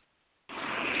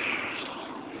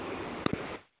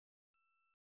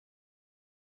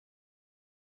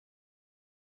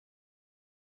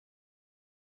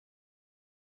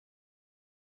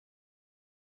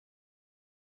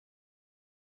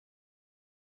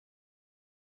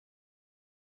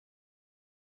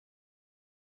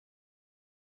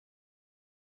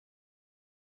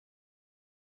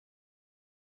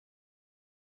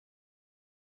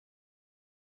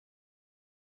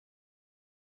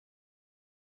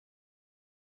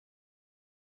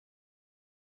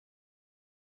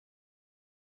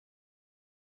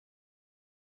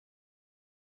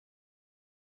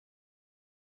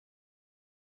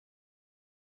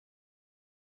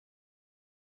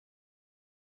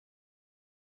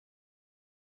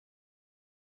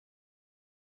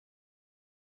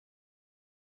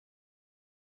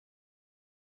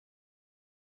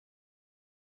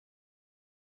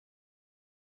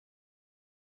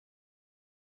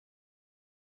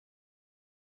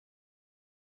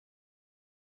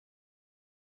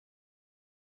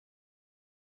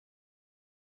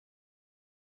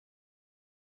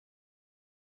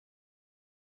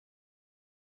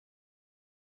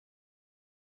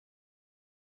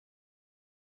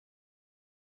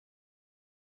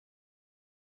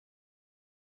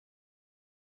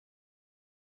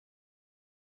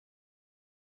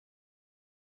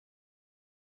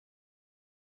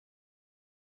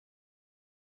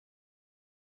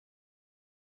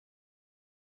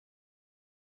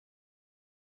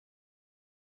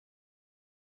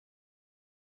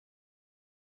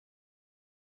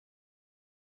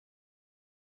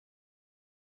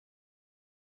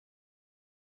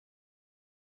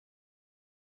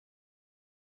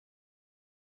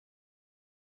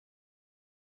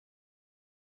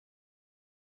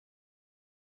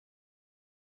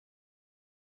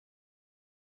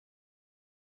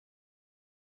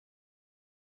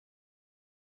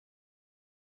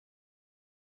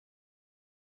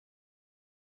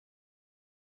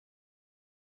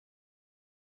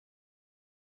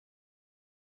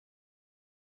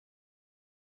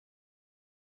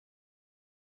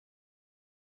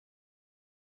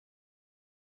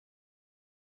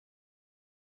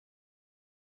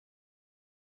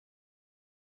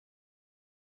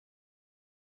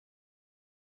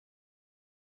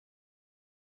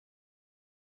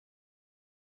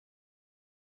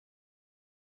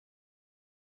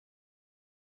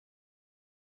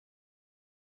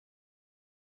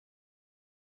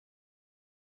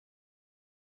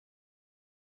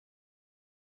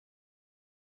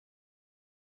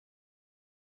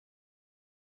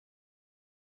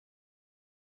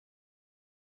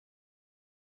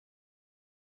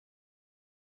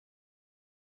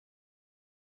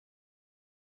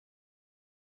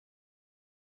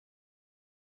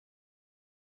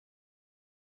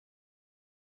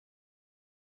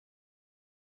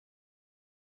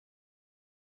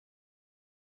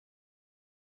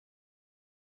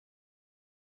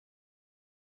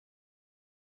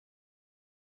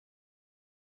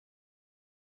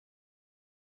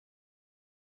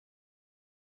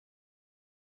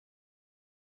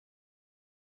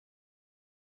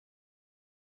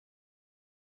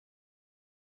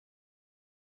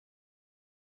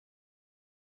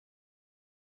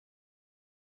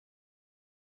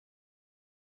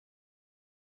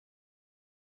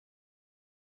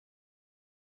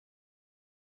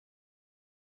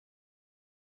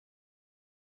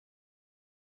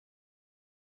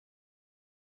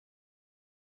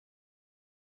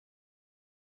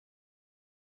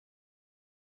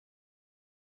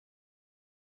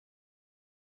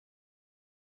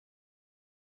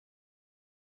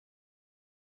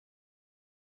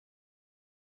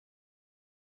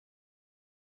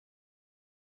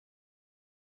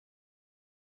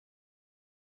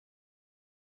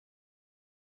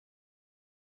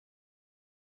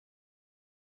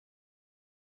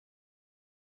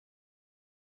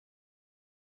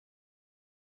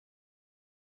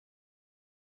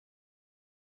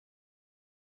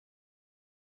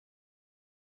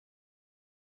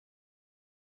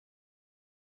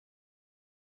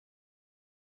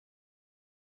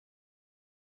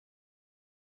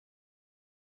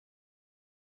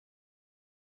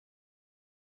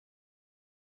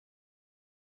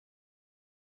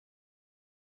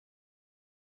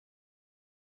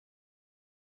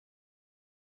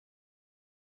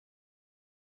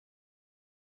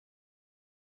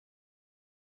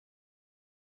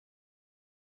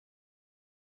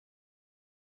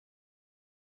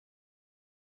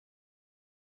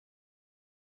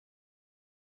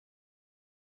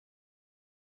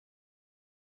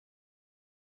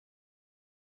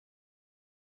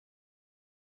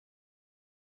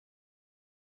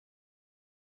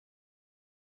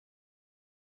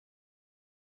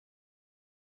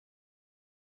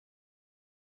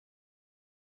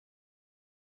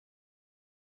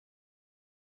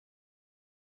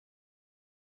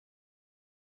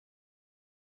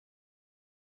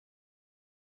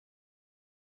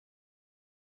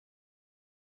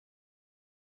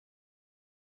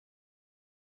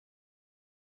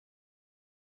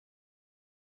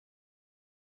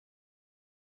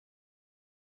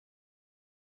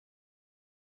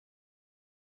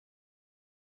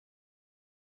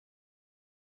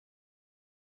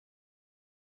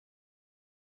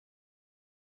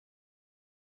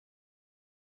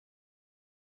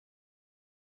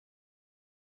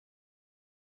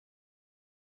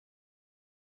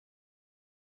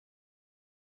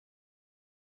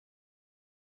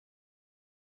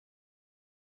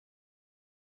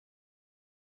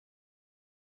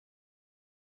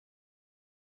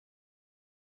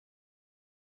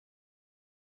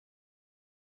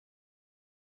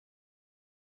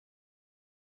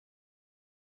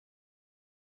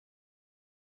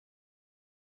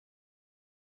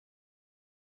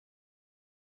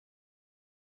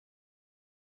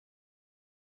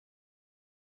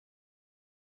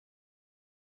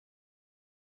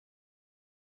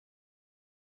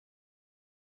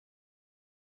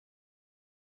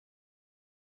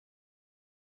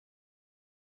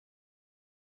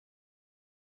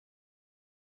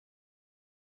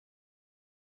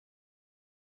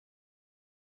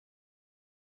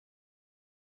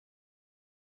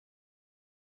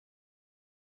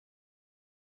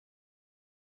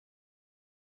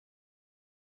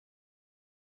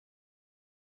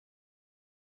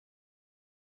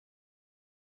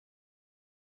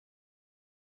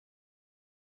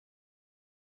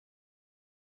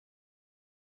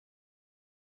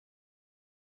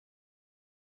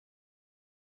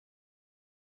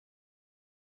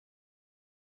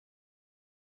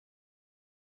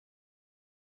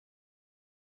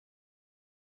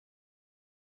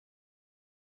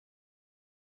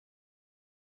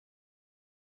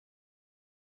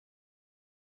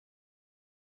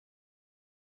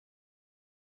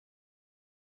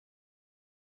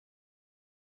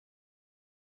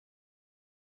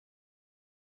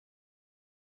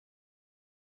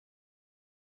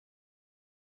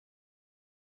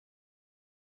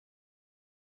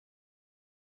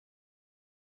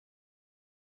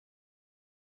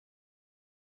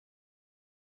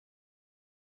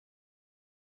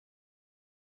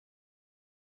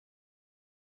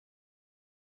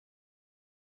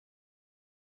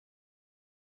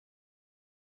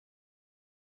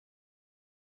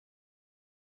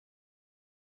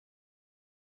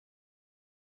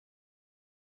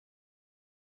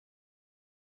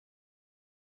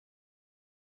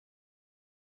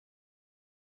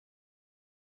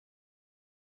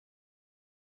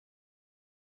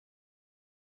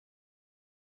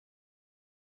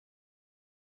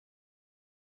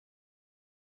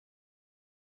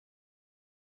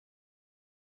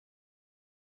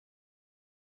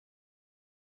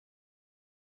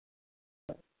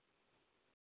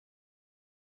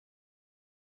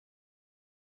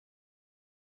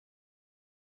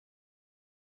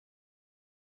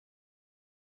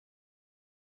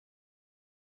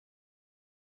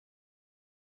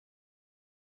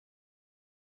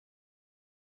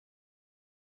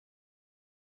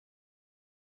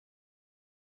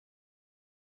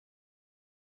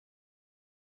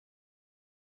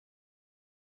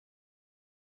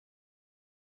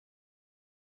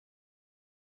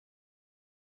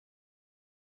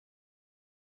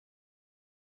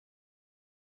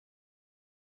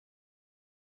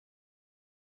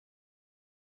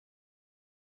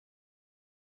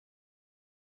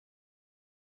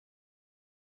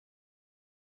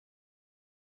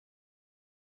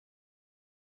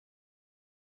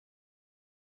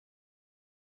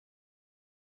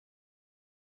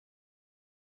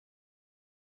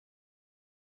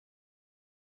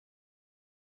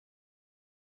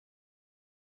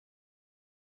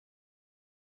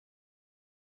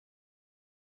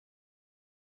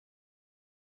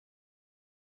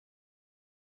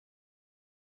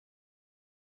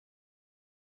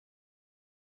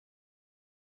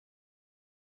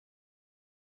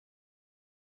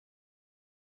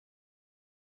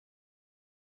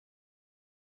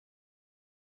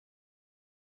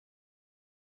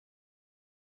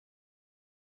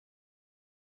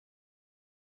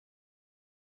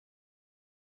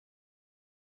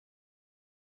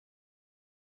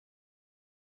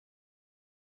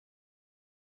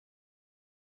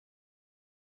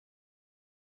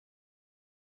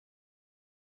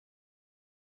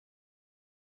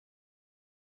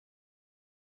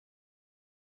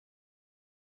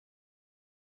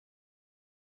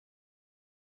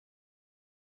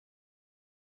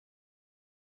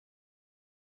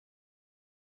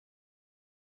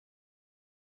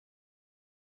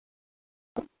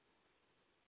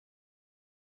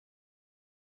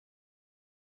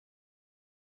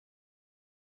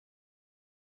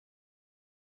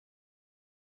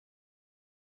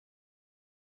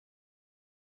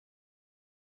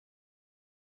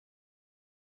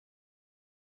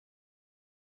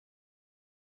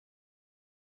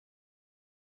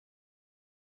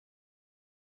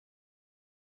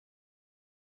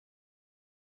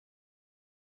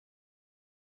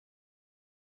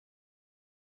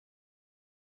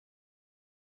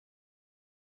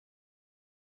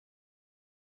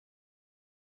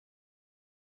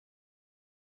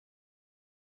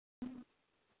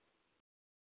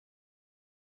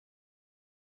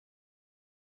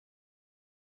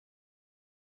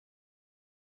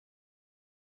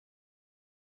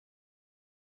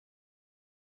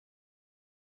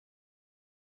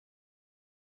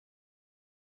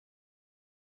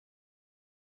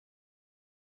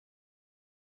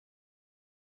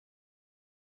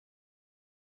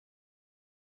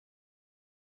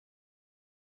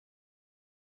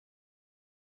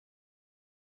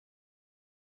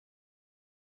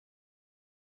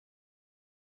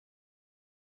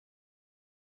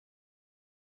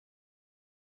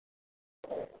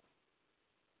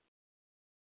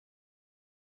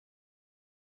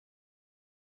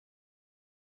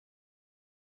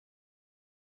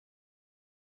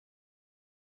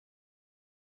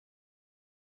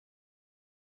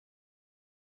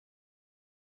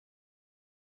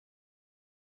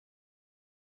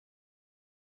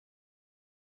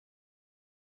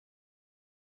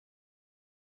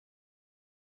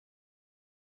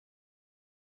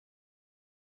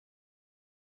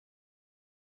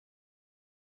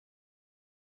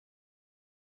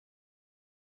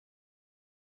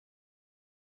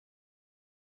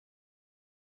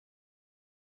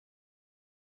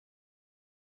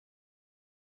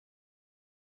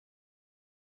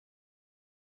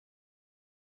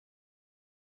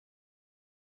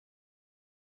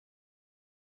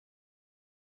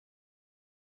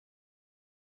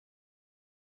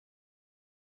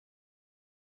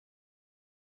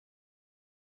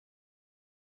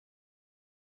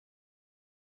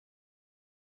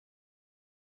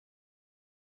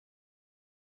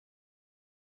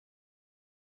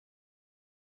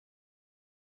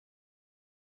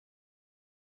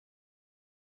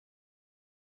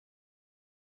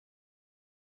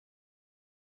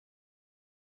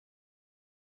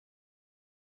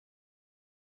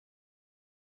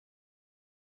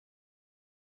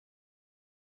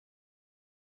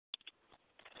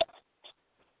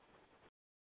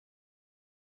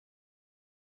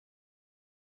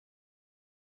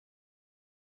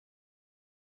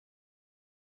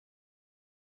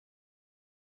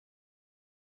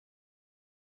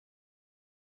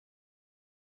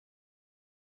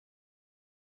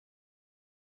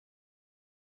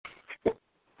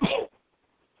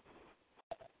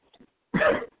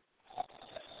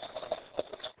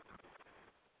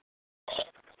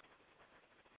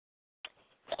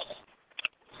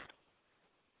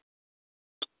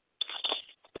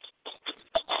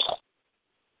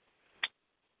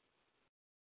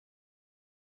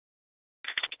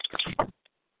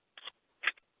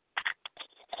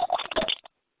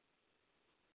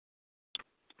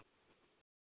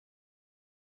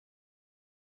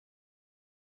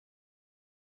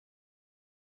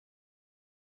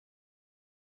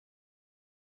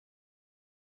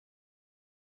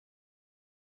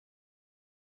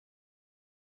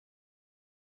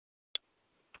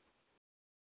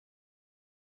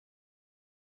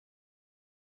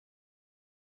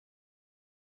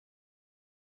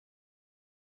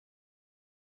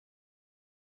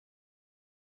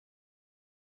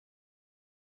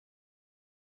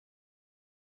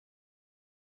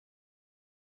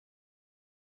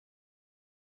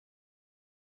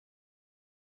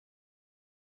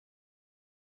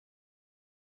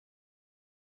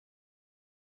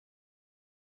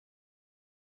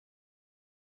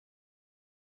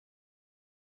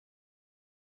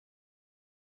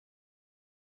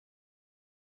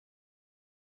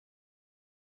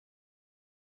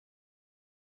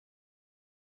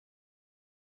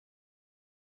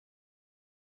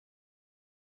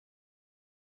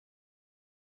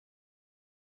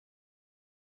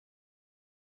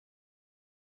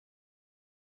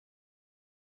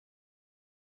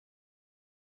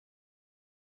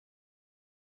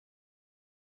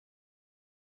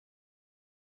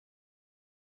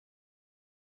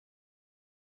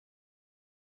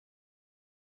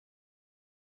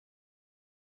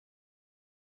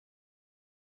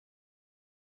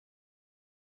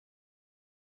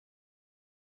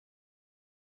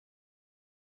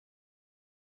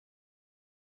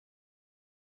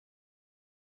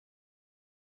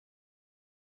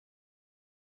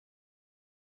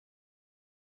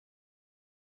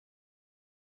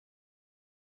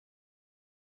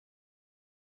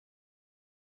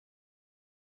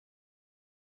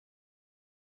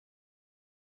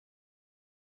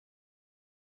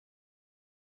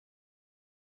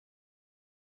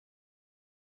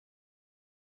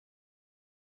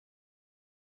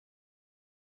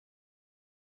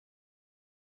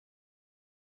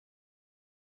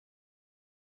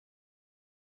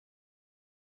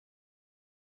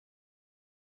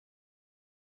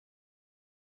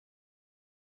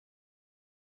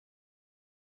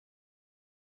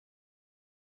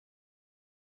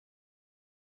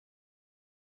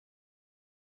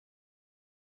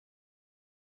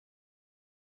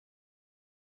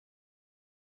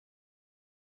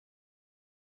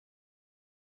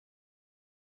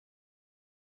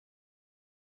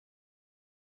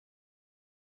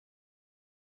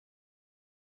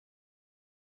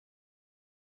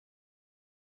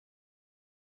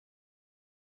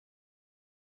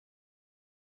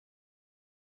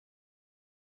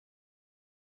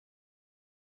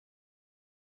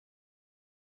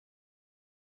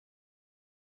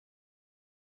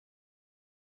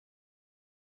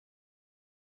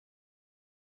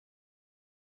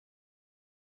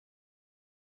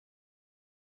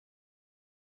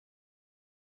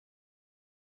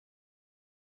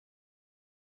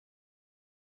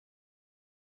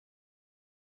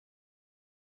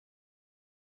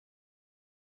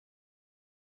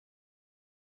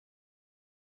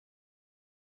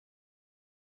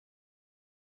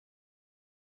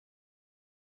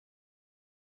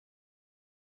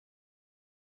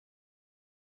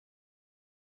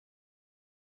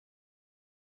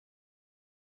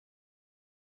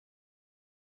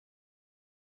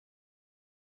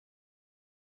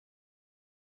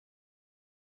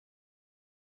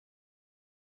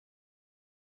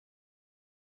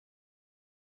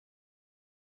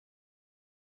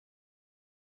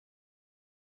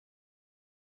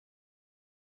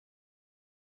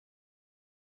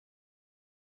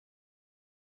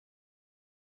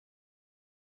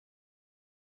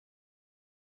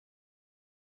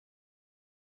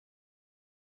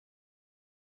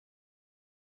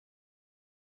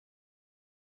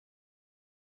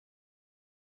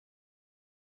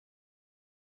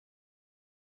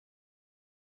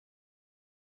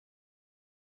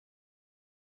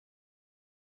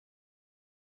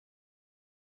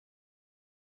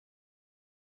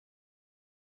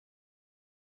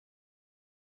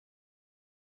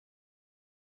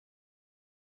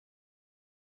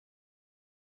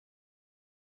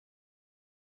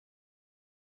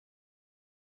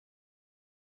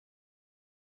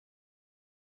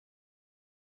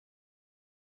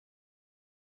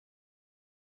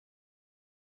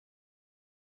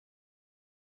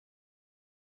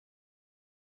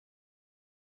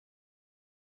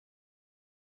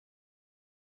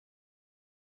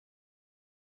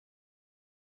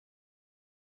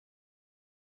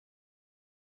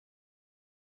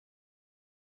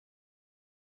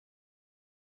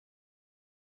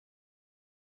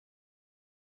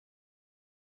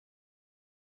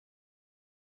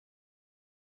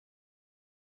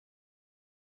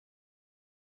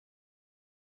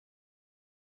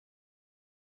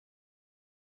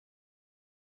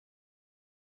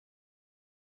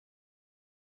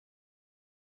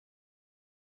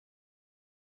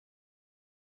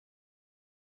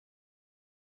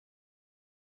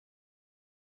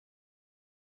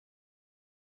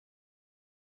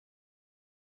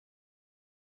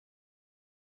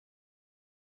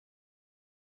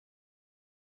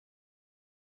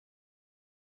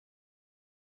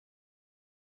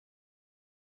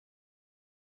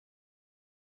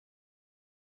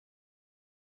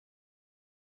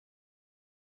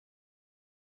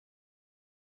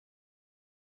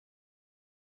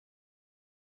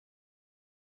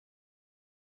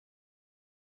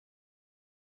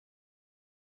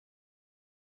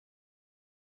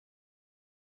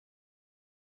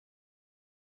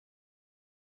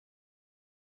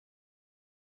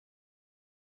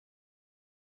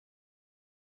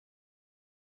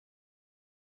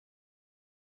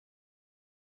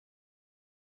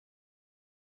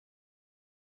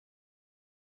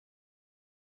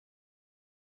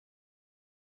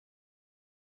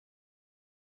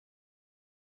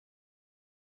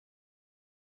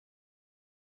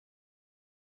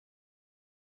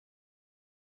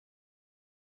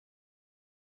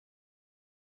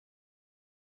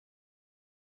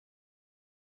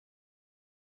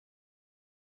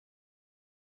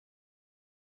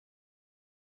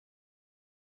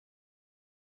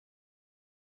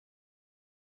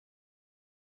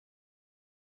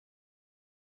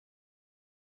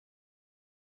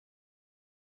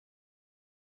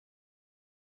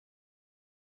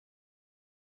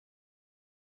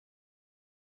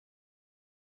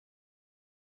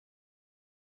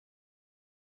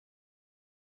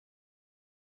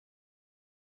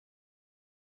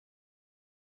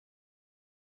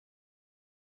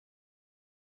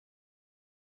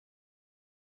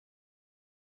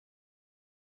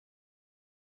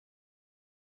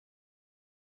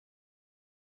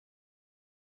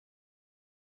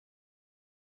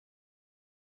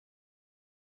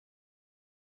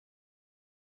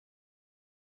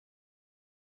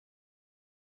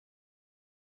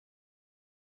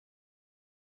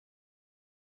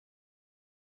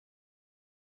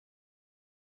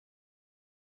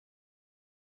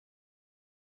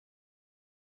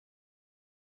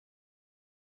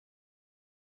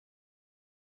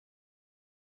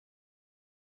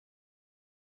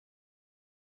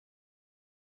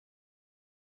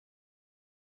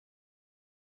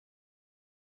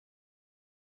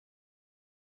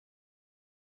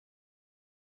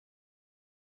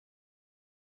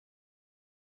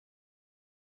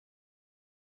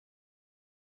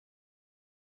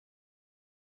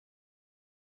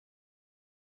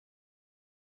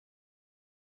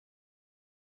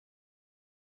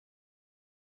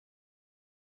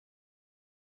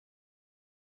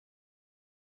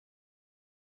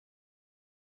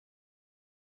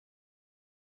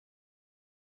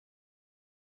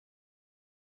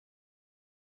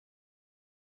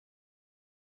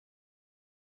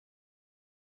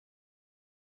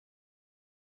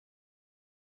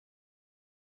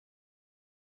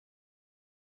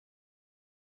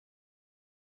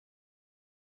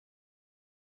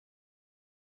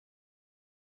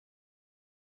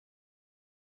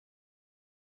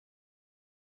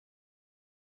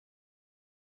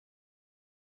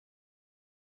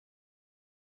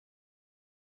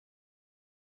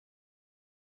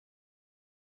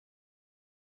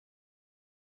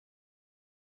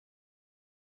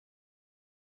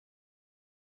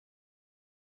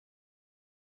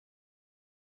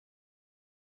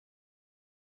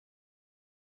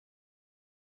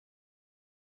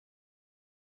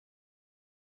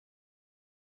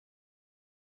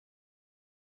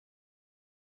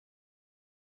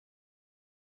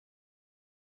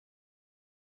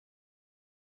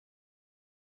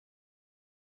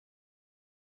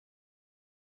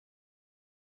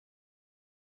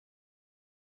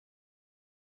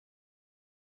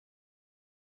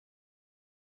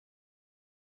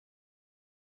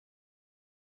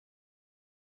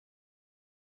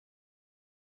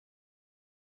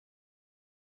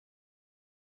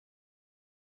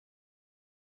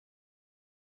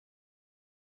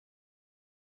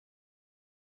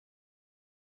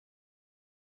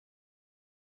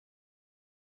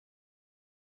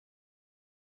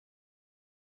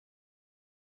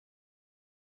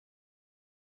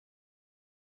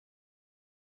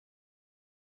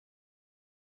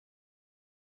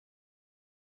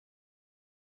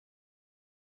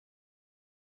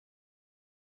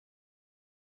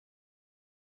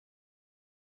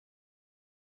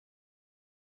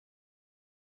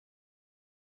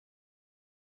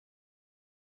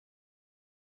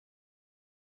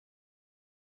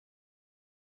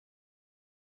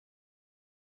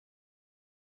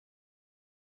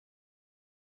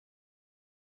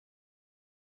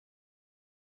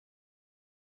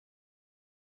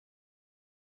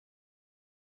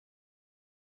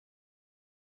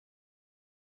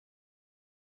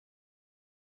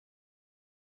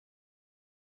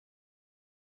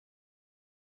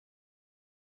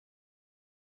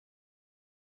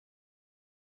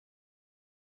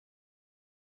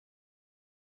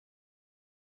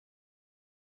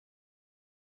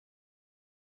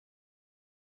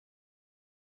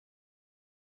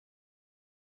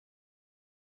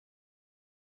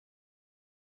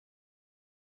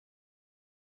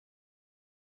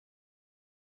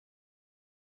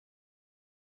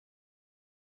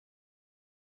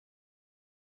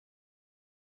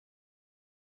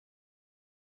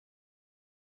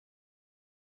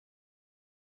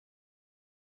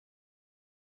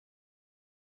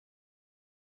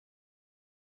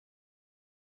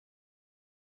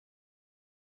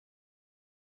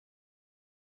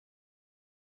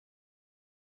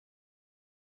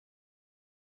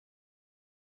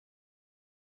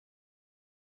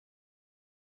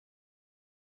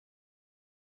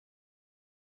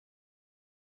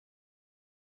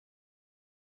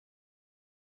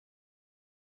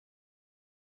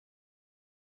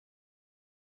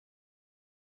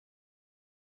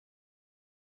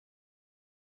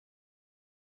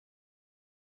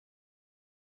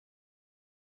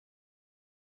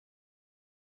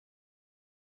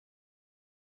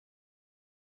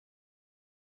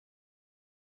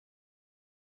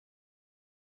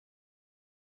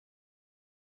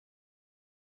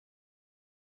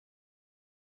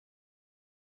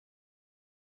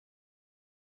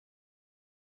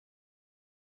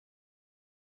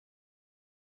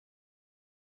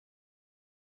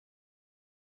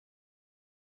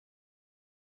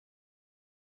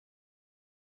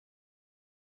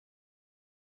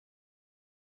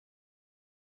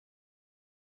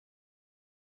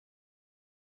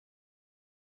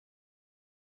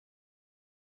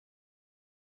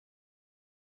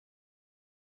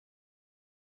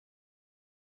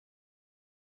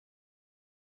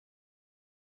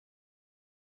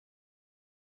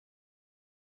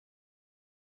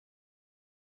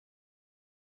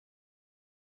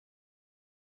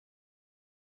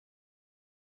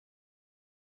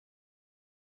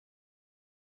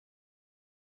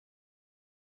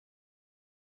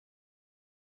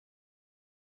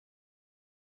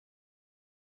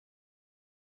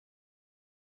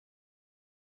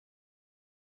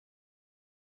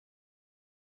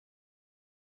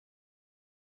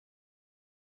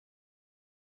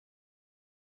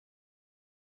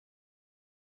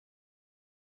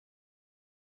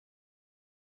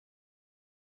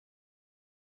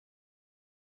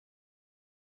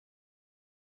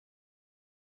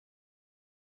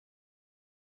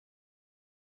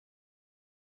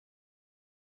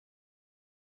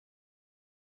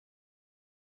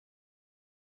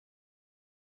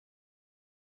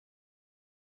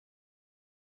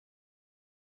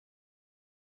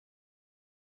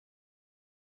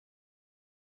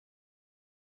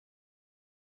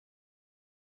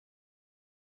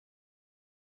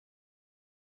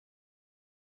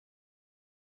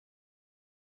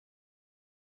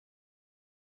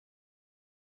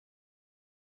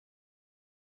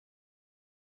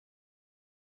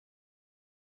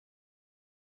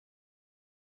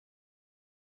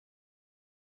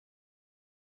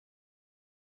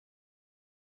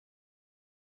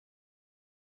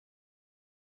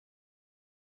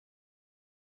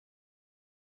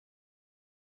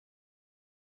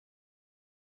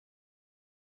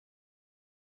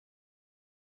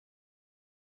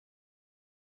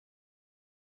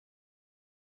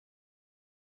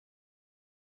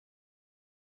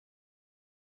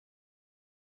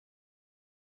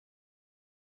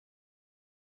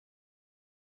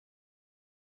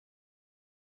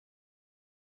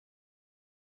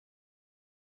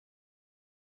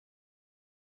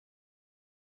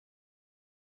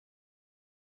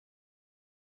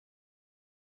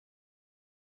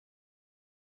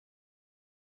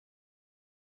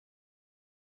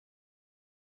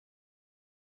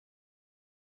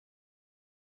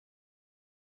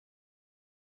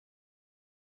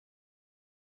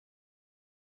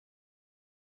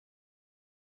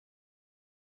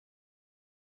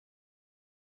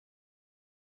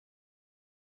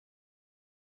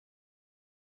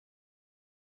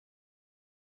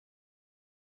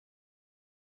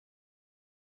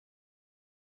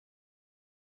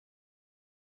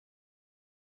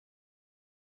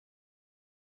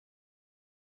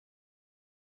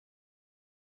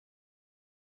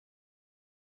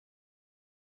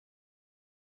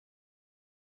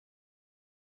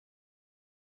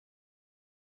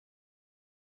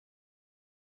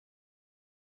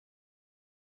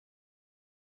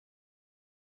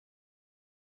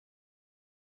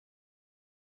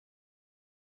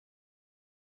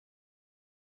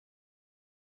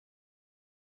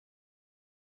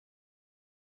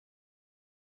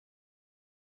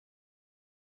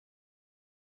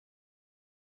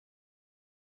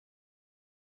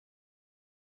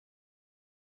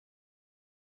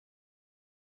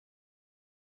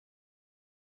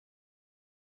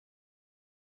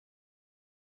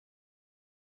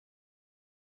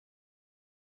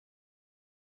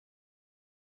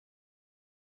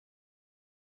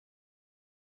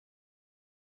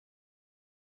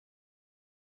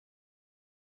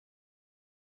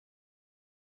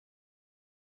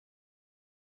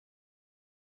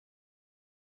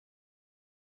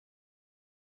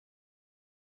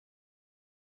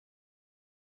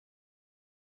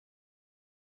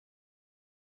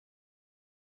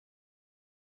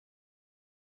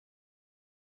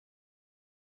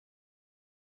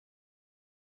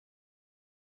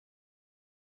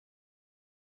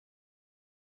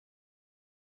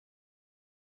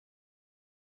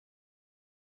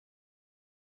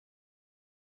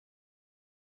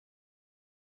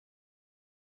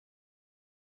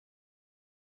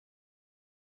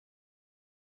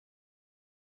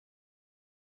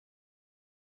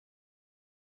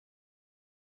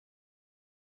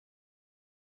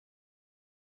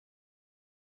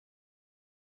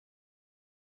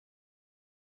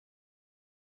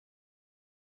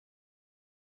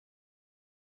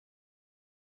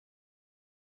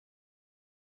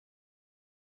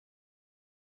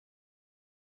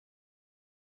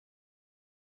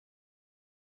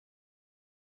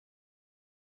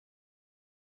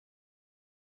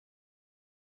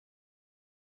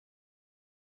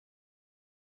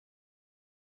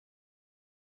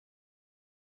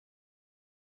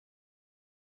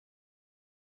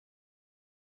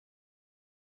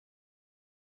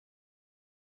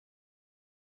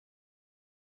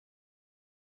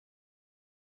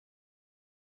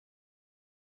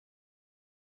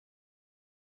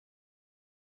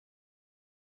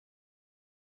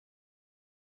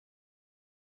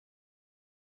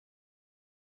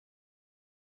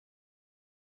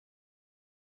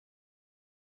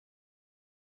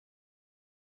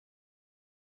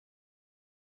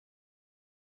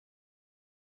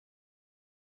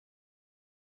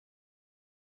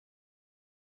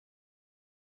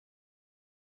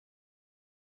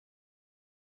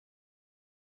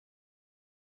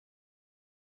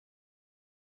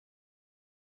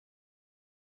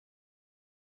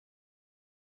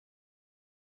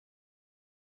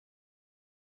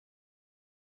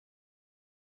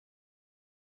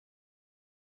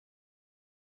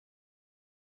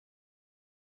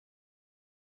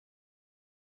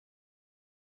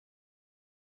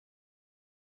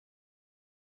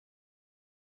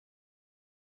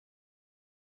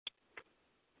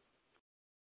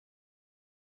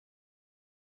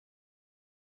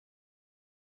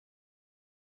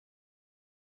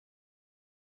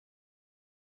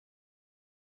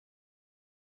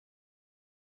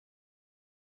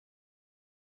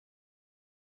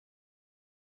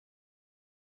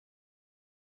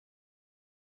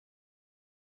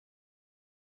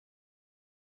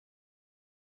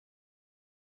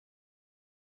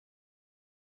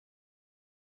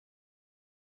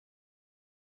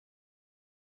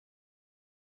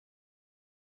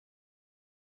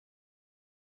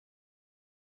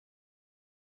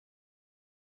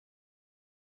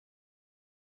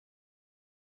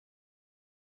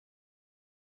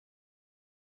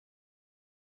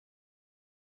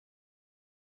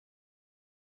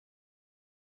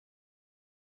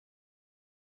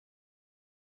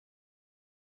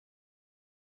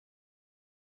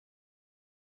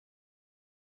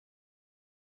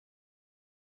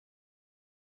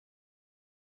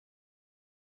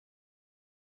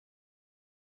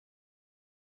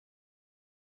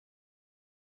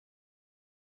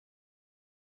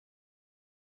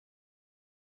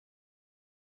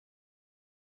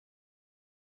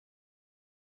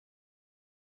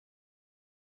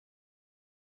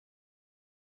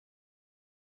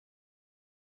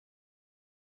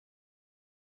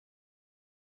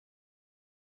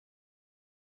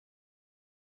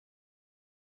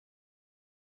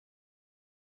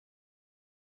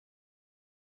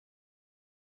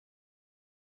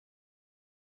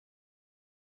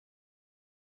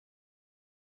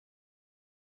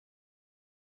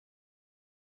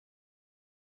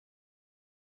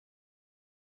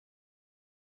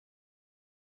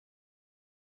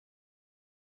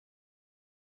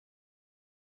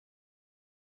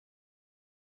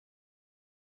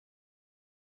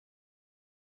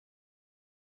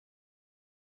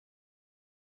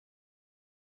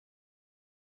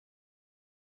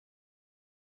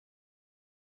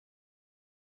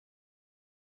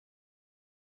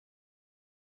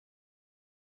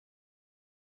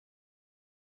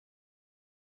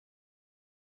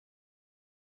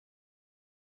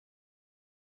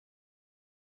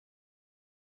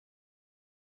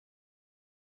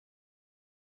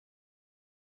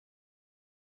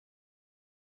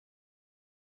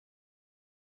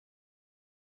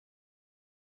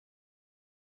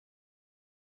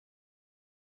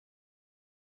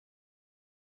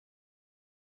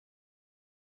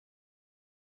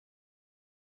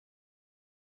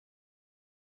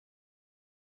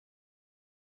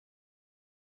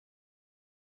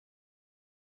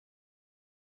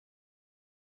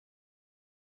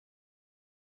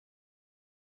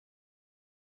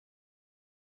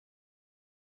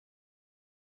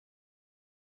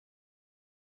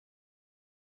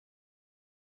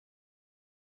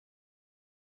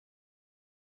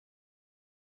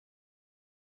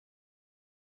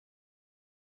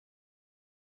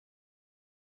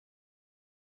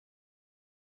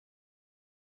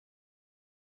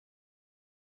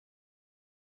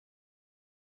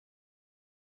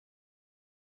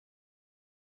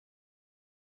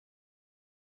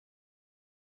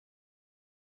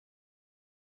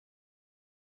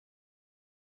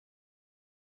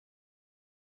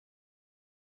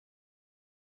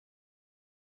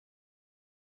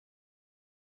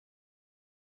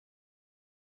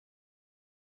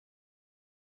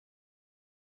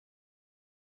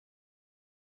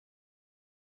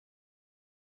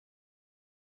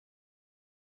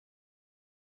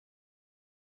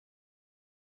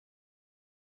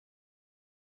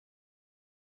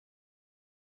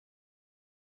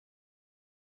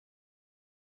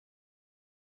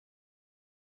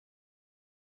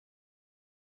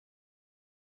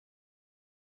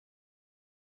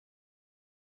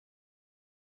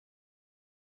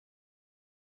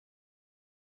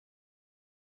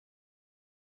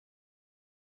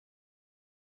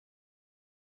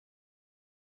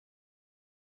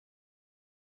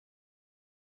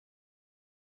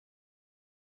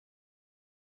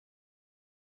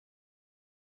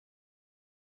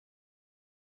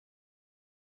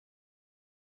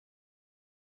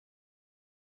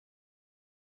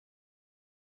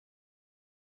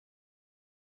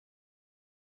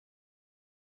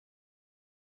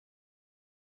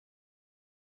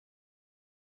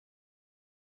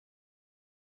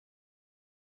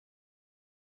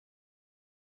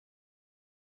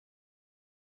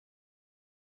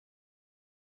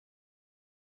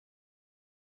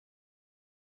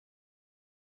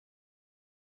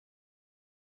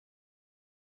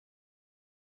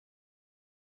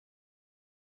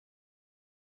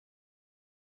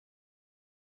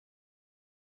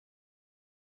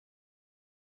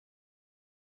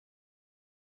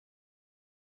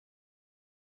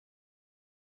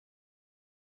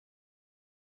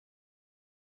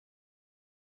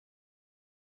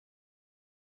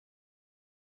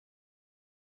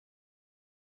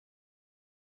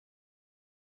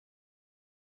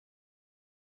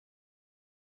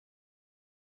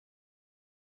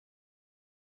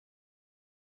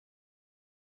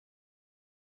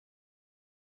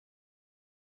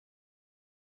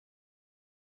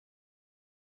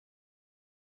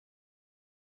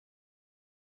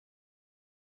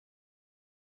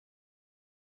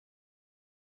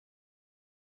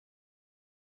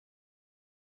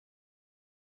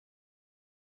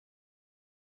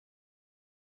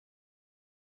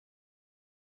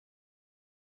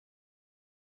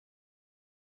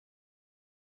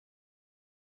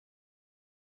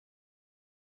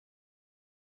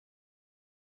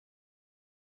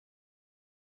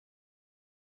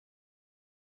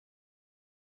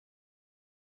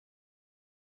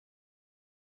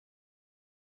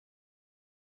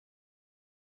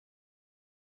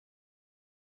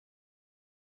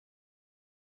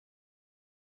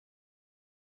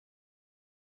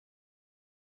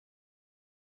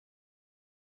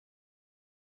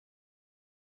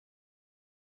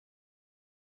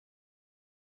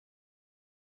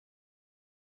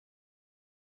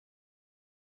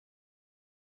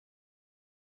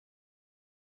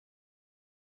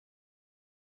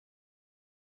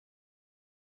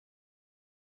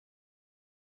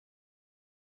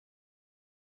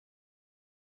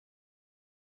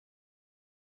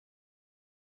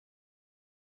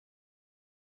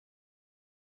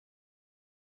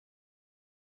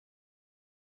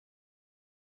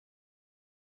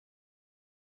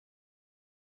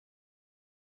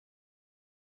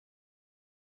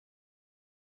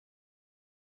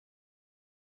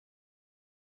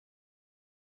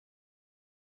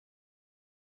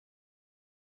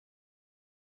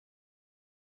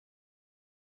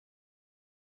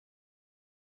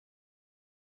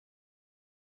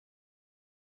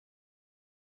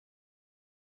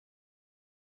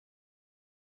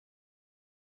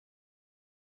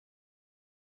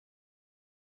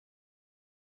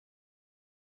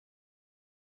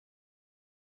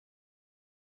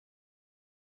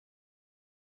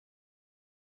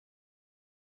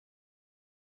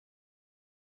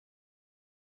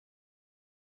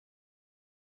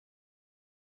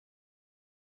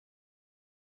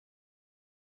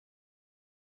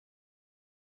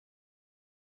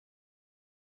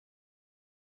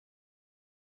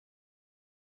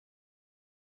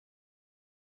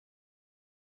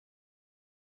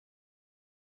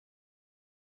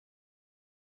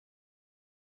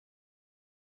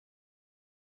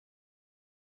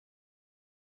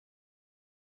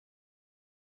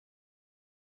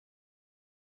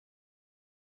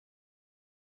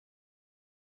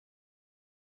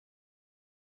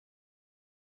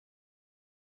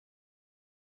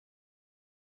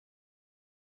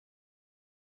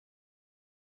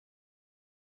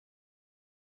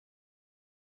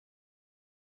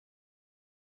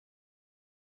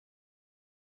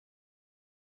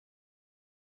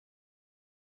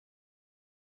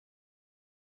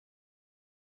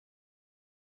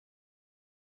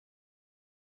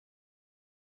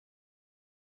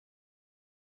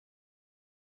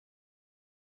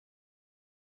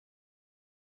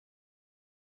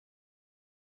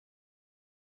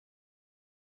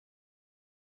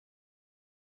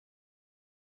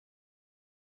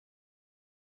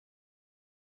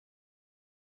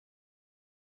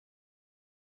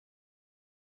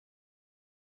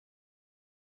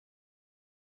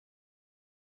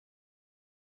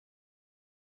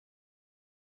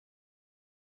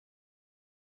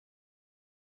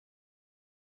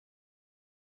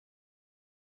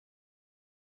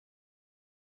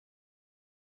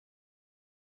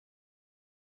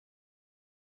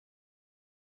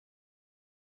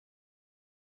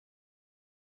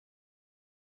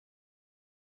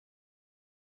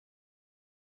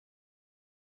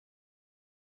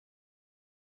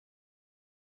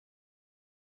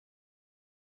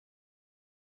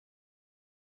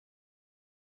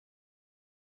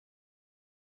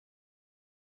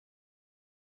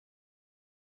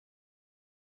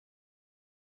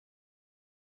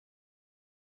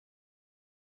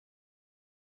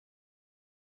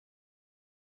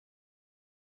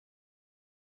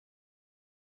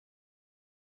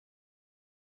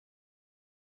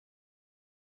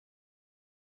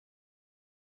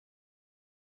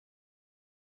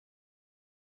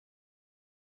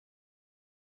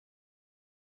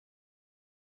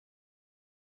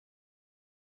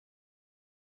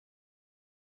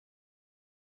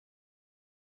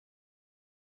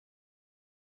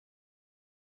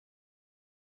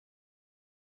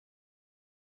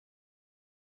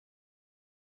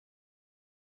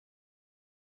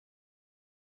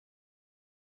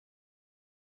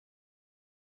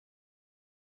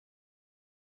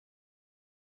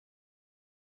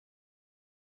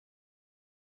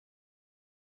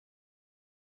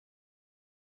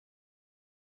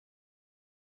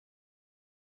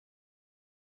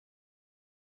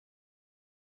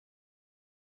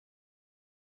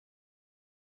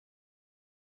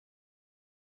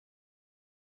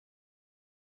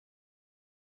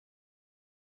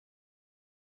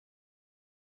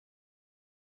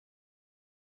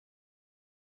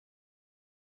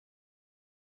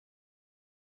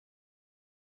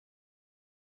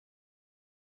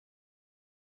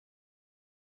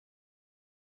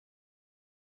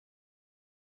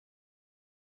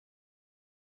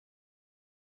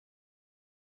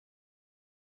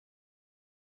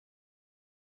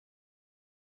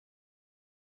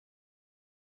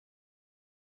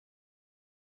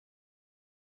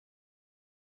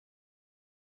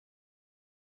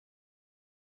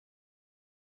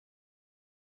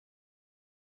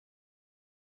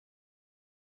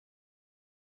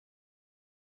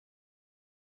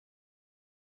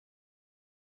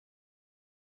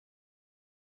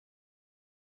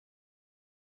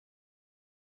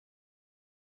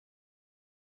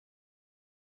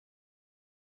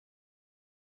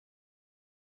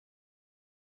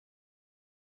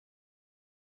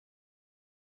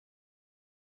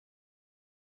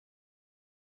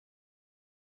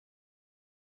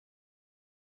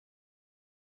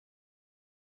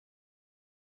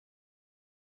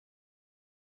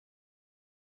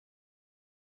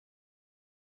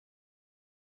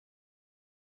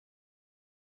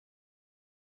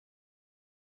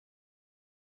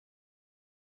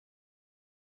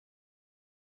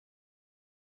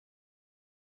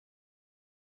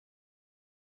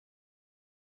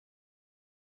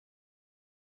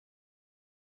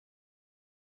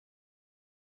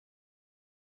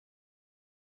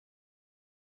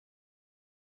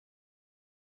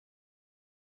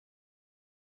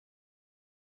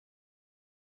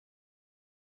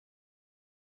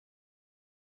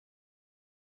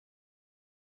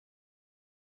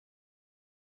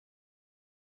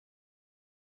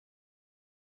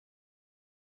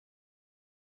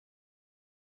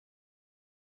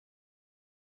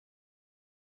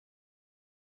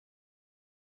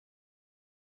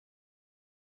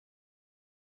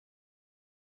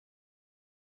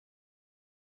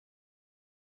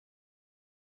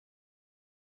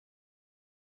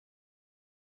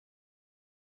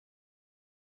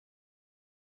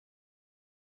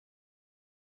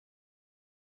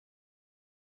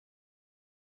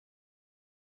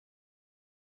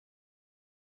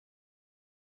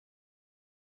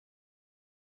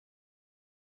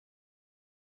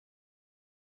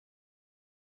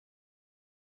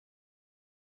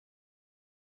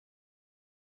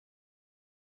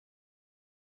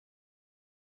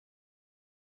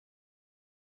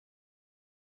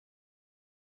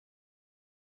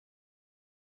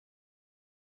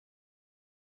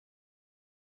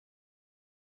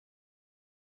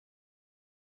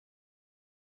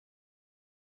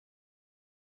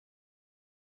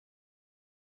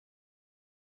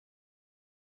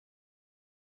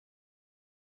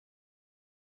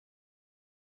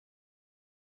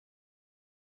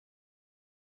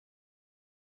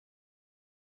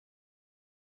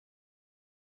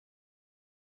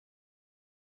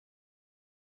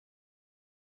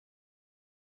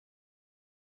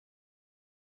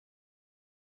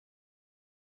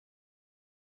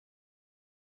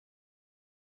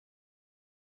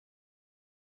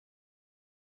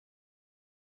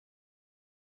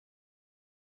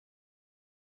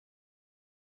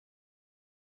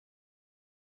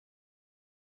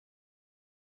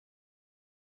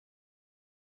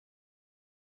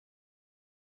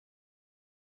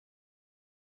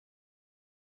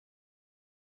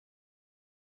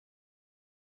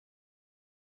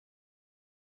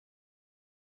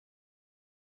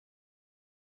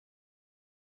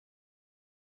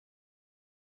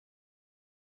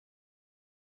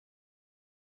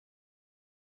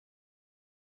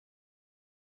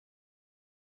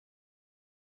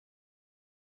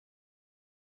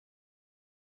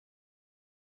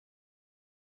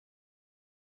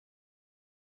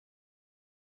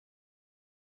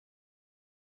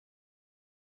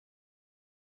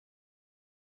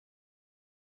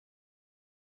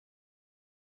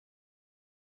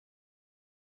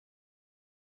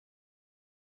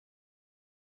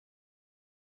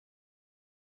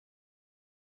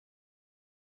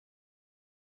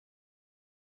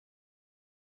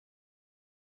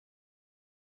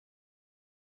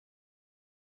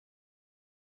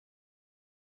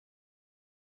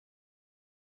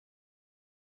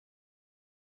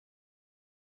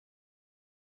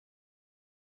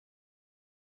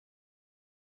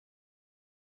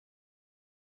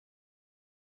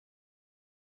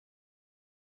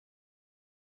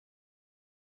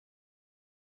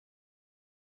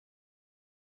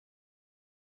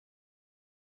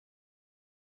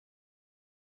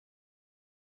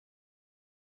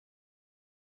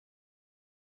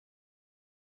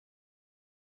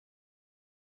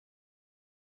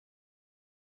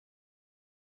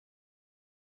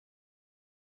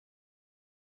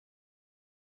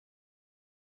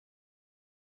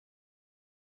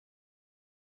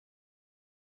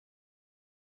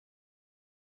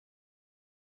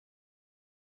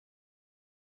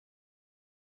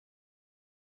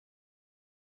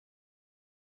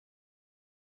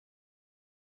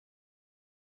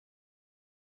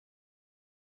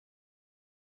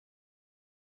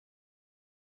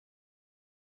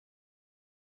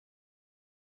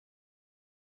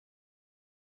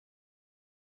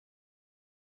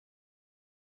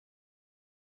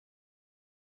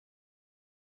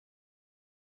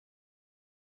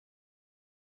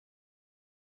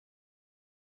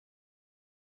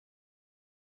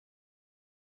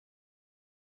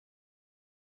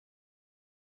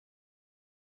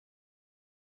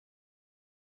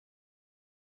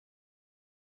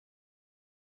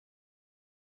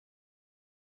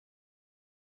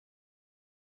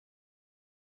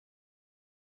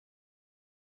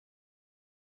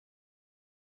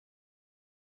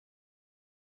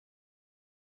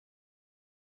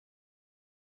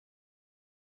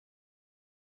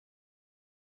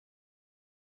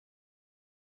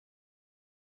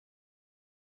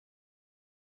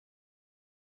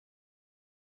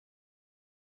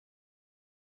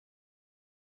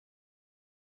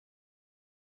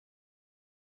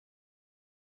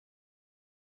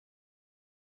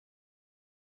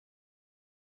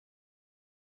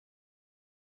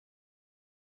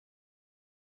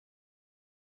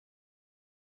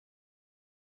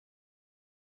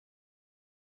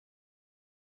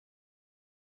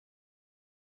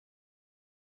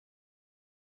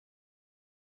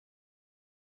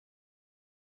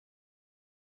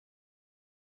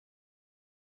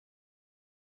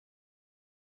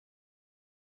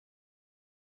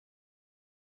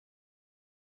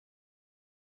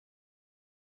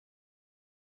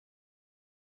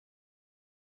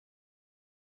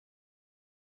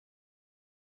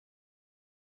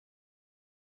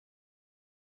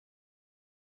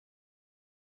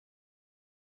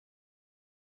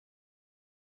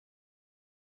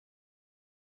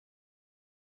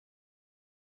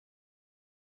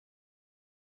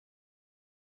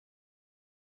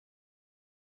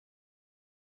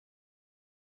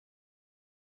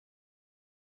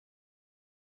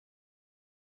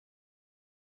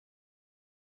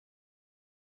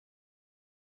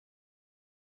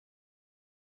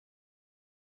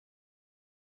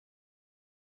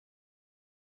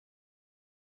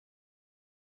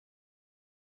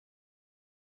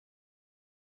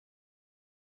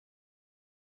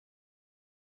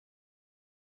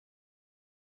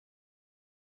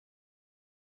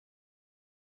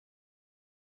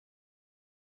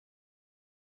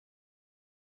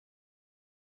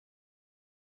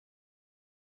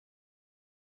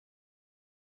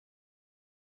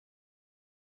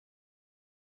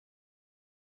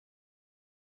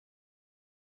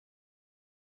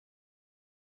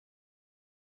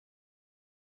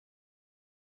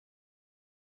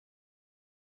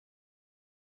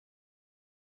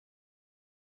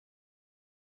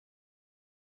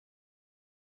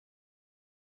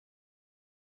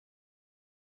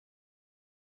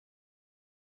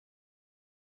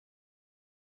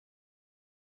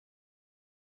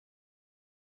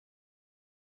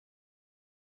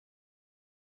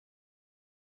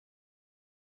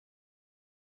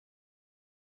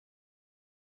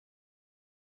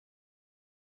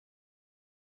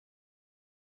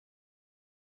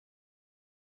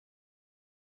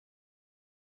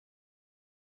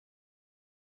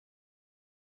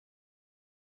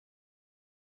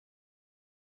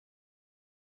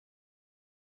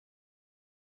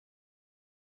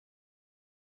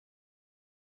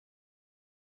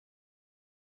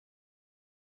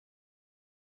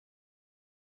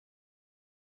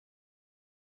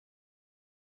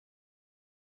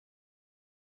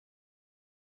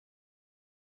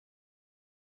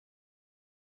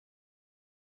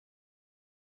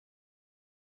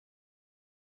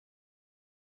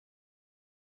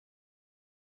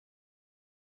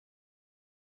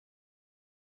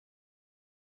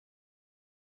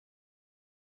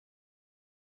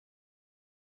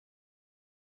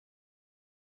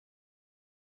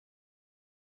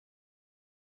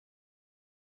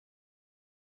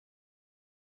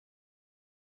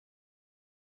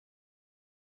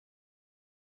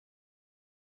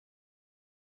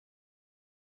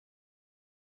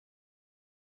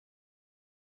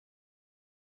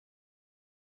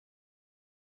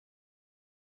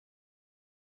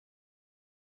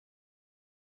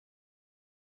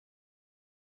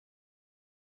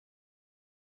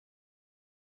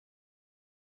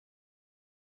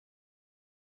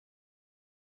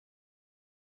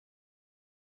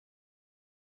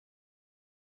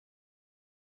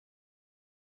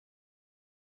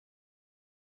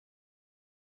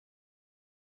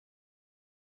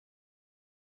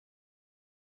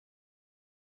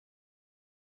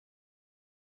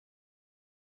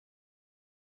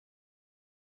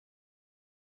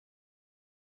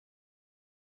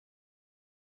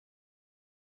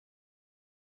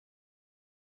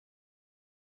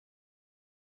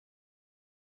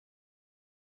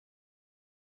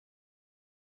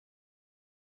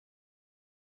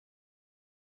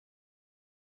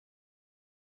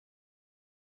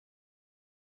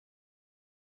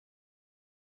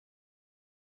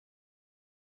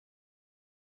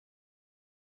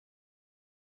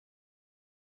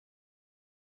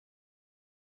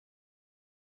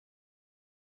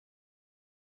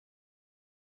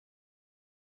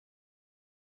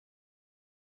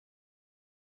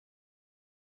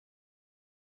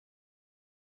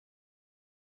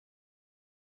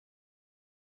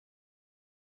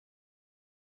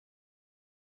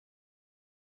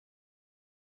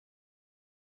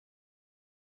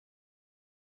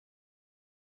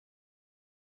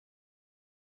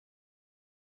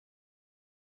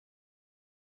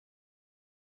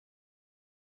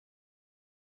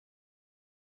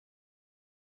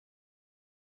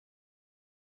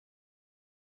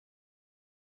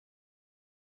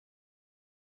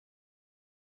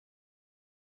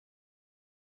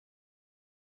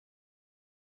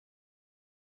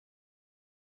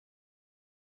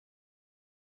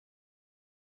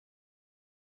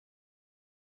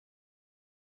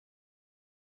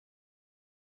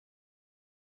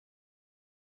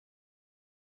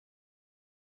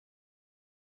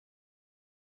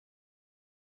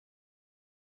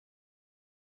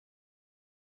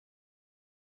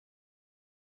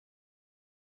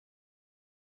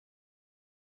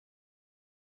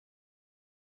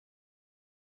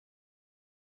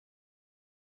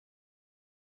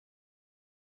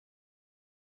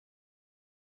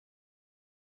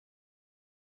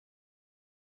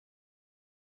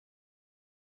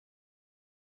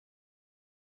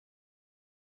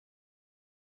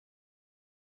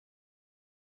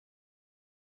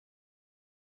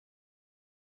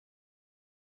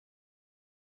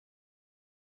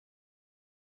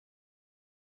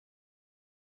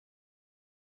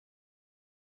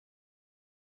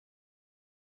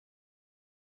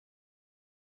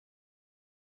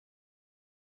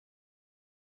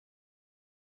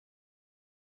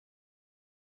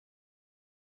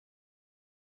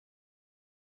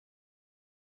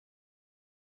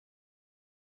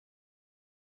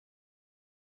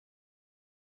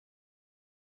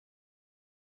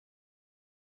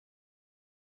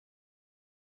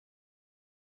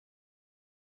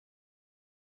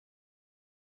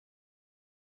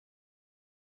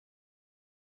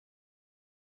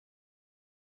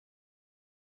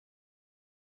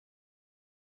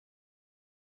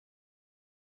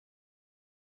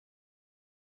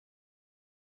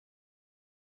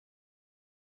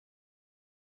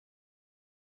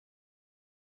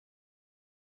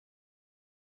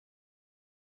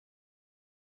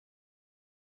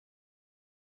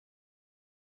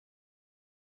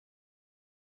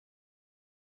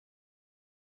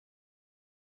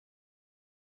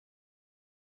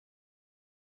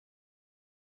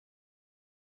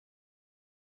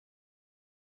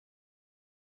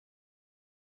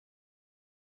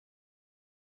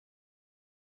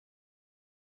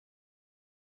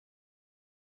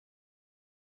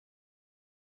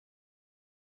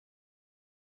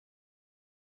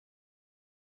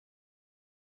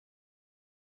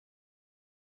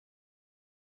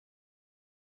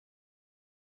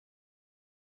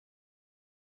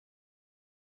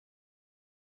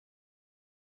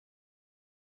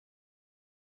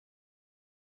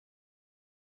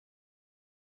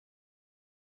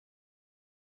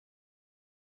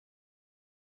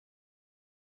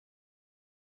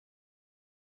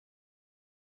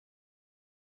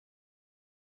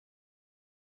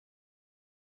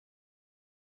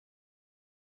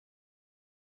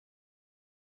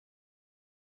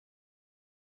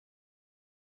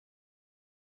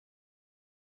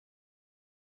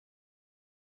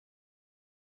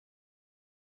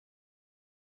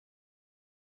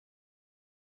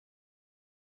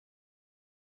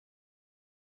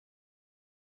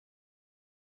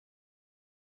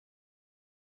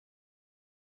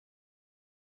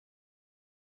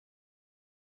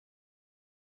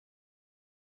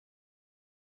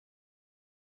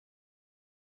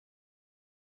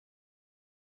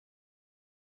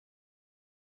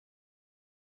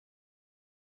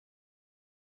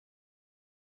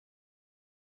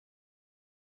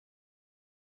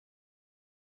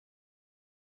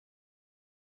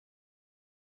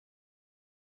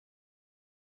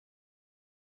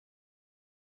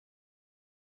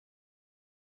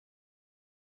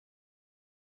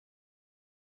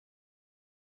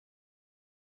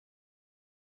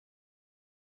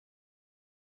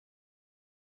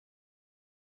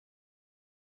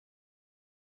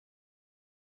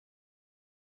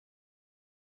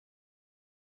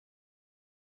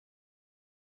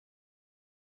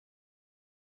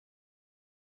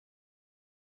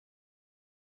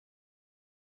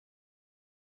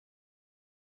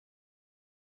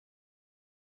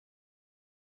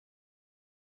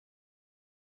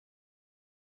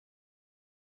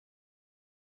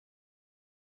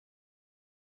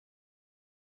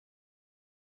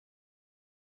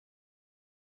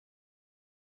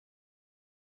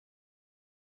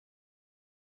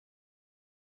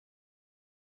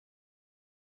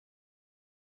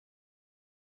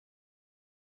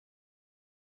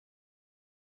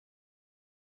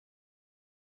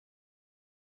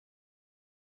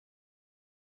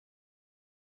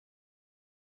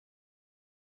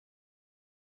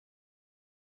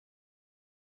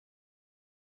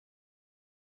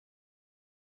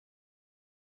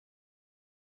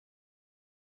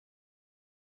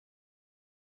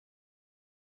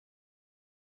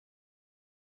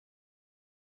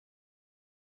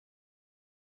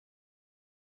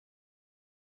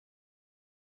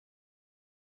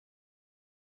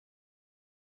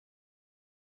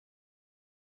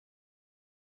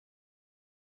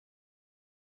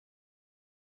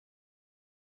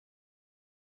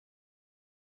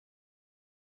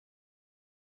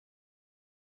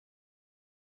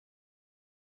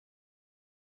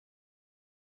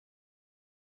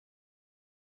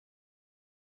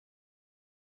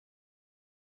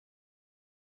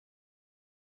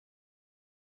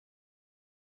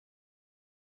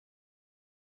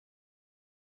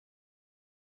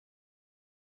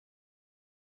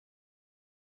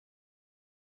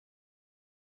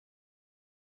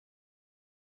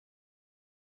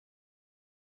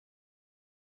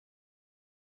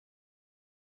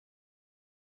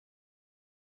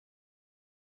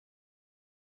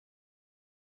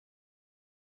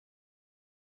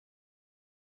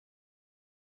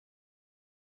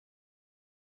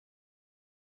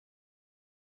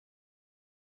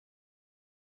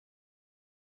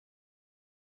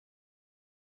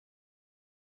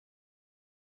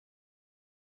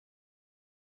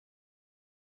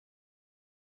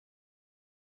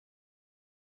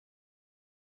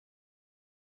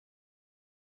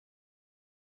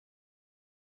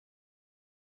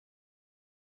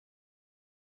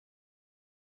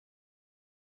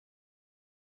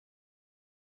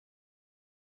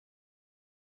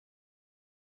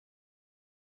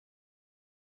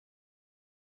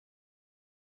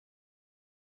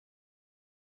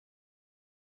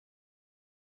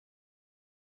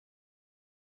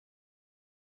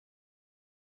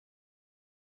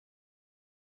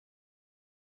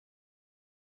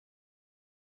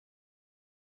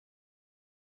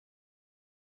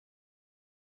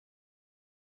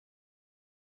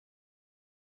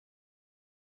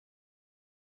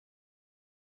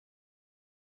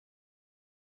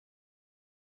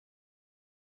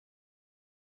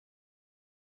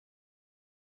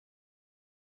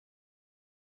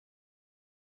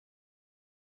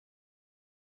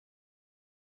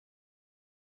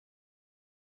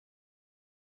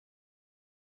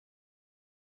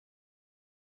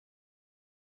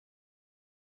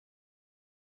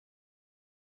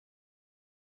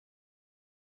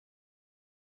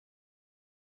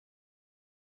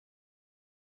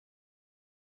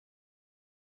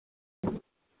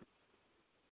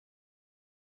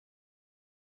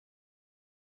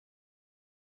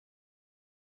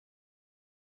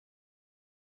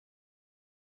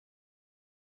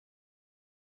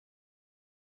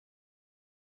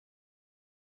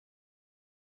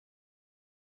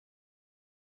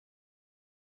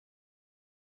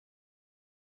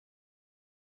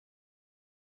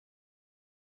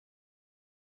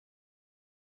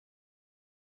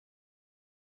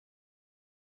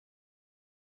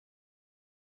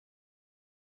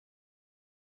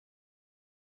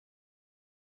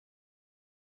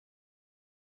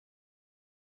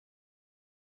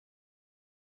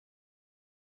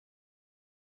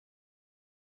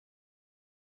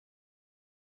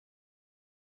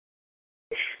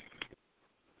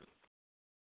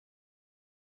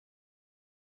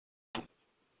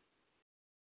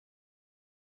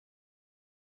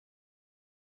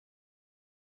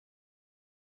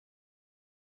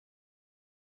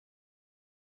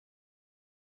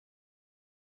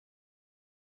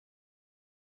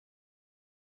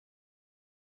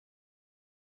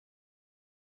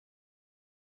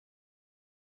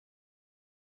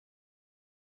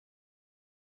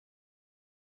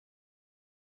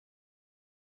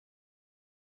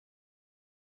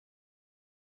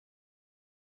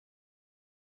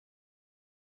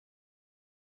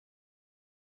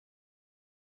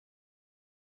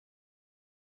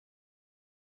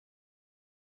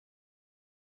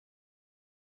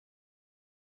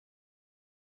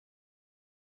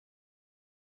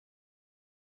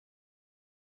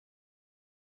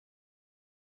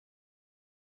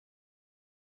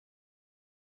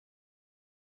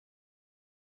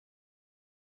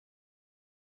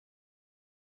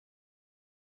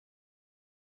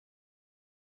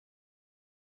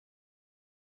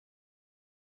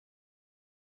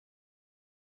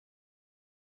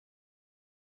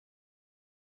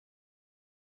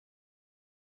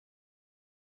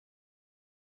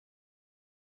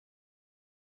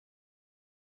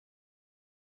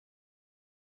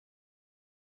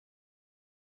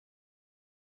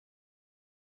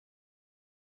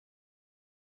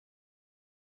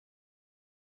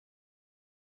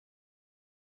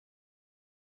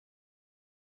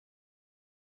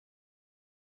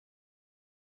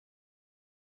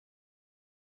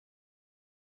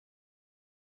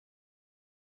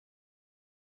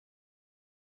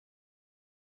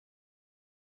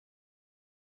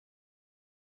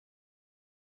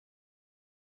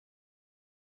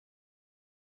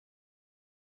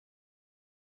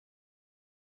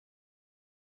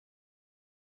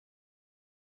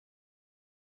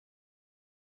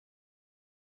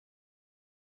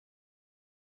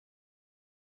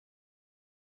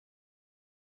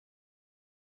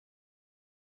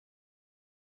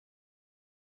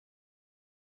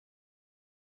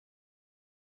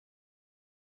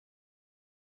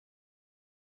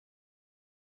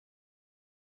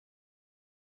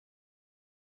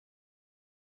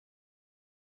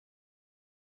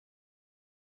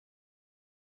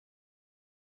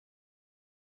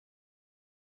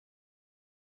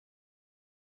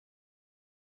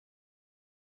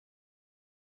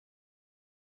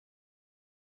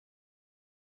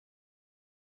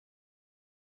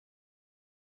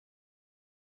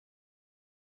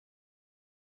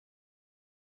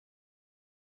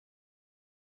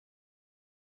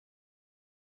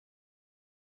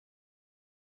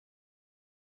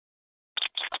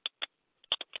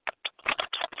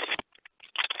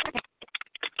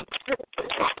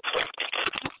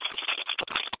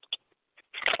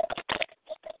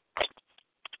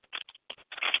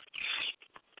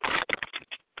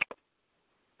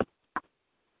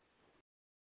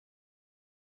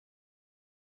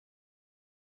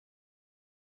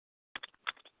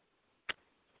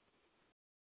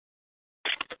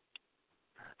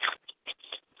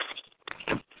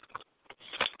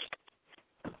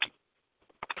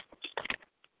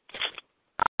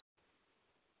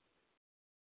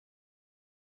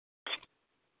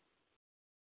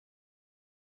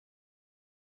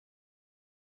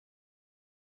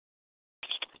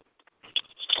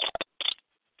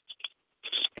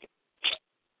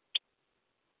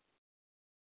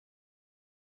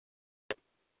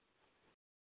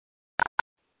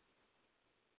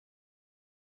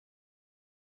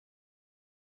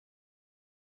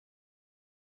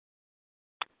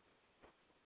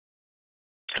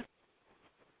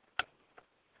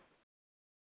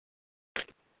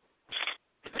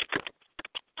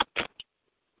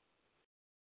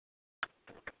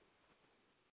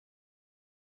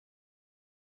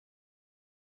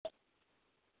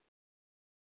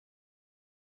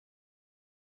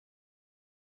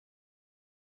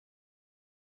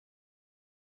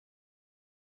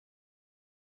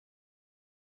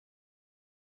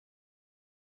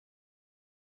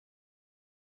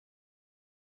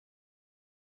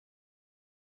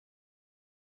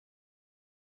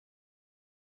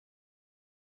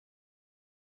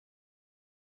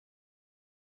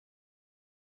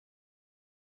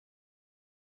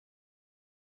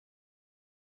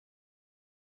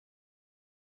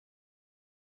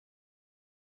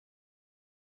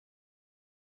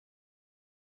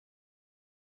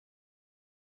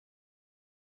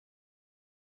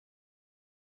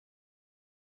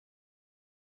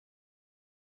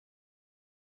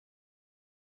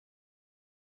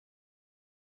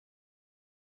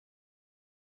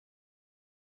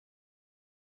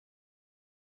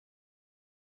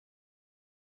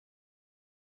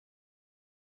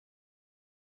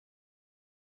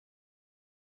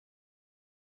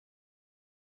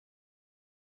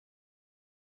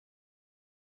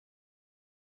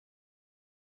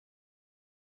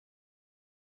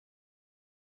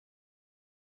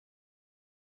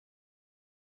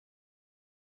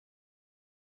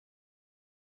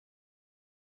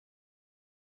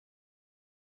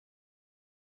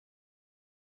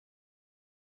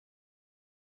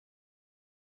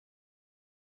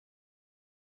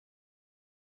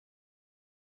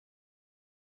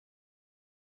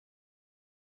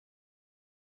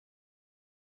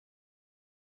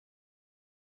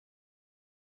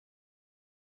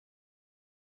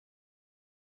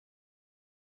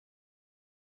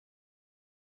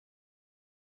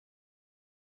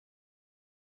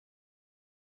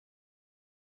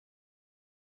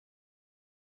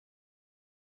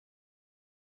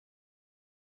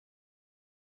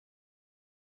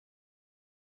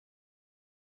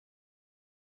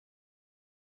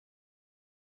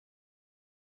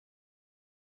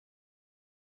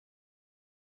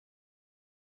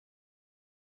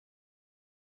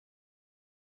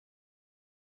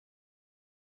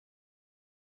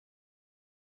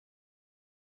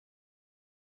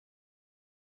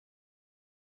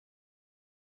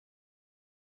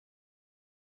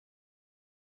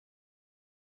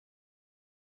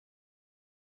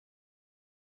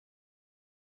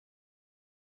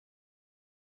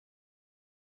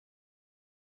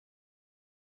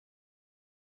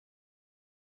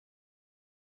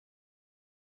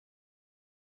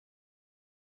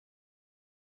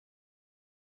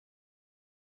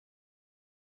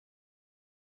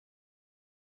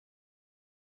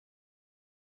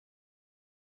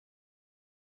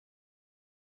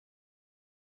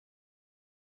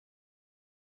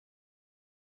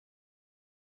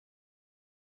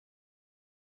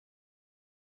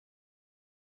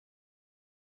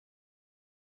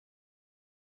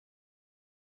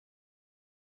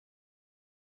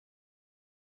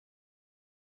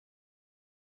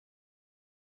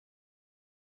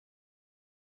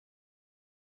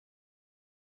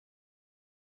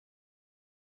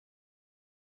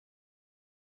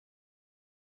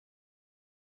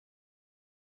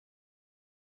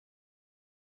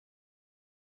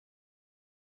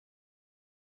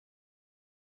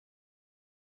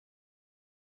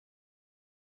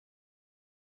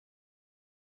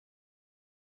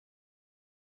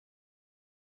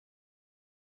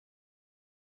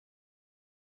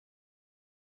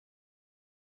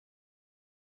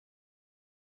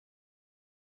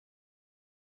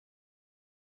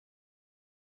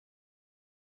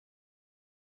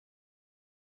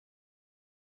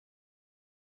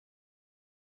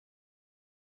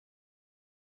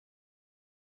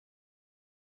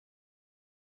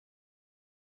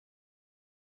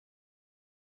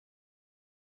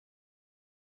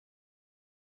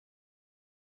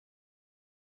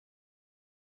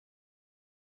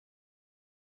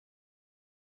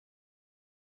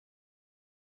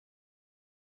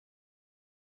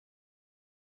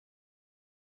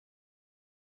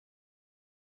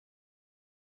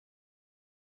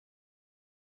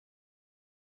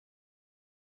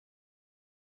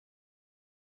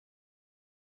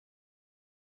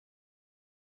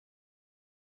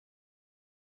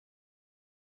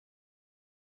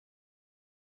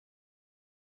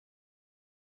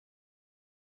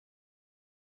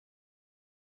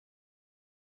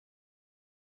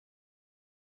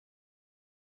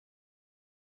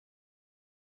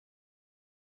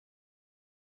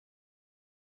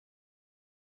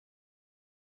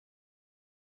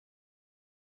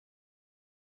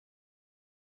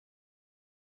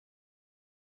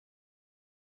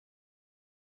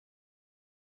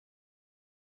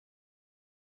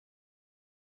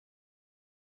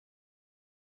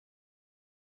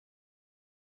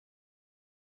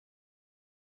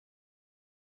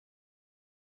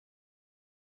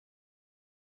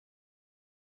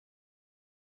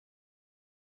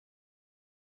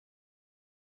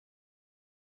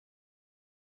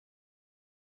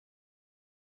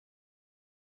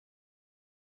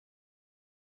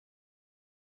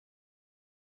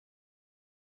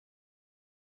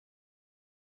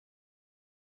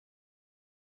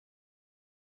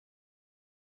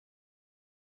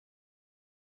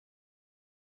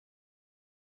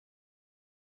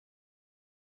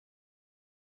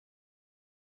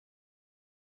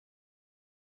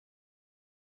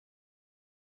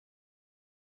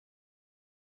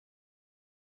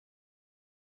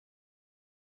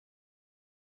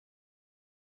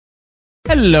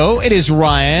 Hello, it is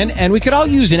Ryan, and we could all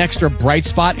use an extra bright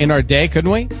spot in our day,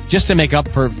 couldn't we? Just to make up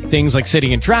for things like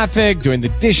sitting in traffic, doing the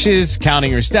dishes,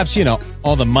 counting your steps, you know,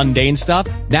 all the mundane stuff.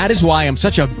 That is why I'm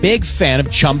such a big fan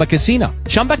of Chumba Casino.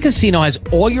 Chumba Casino has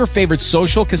all your favorite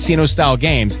social casino-style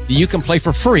games that you can play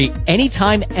for free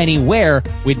anytime, anywhere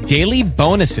with daily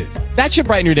bonuses. That should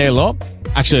brighten your day a little.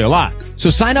 Actually, a lot. So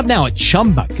sign up now at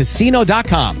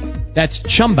ChumbaCasino.com. That's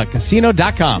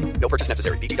ChumbaCasino.com. No purchase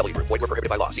necessary. VGW Group. Void where prohibited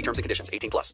by law. See terms and conditions. 18+.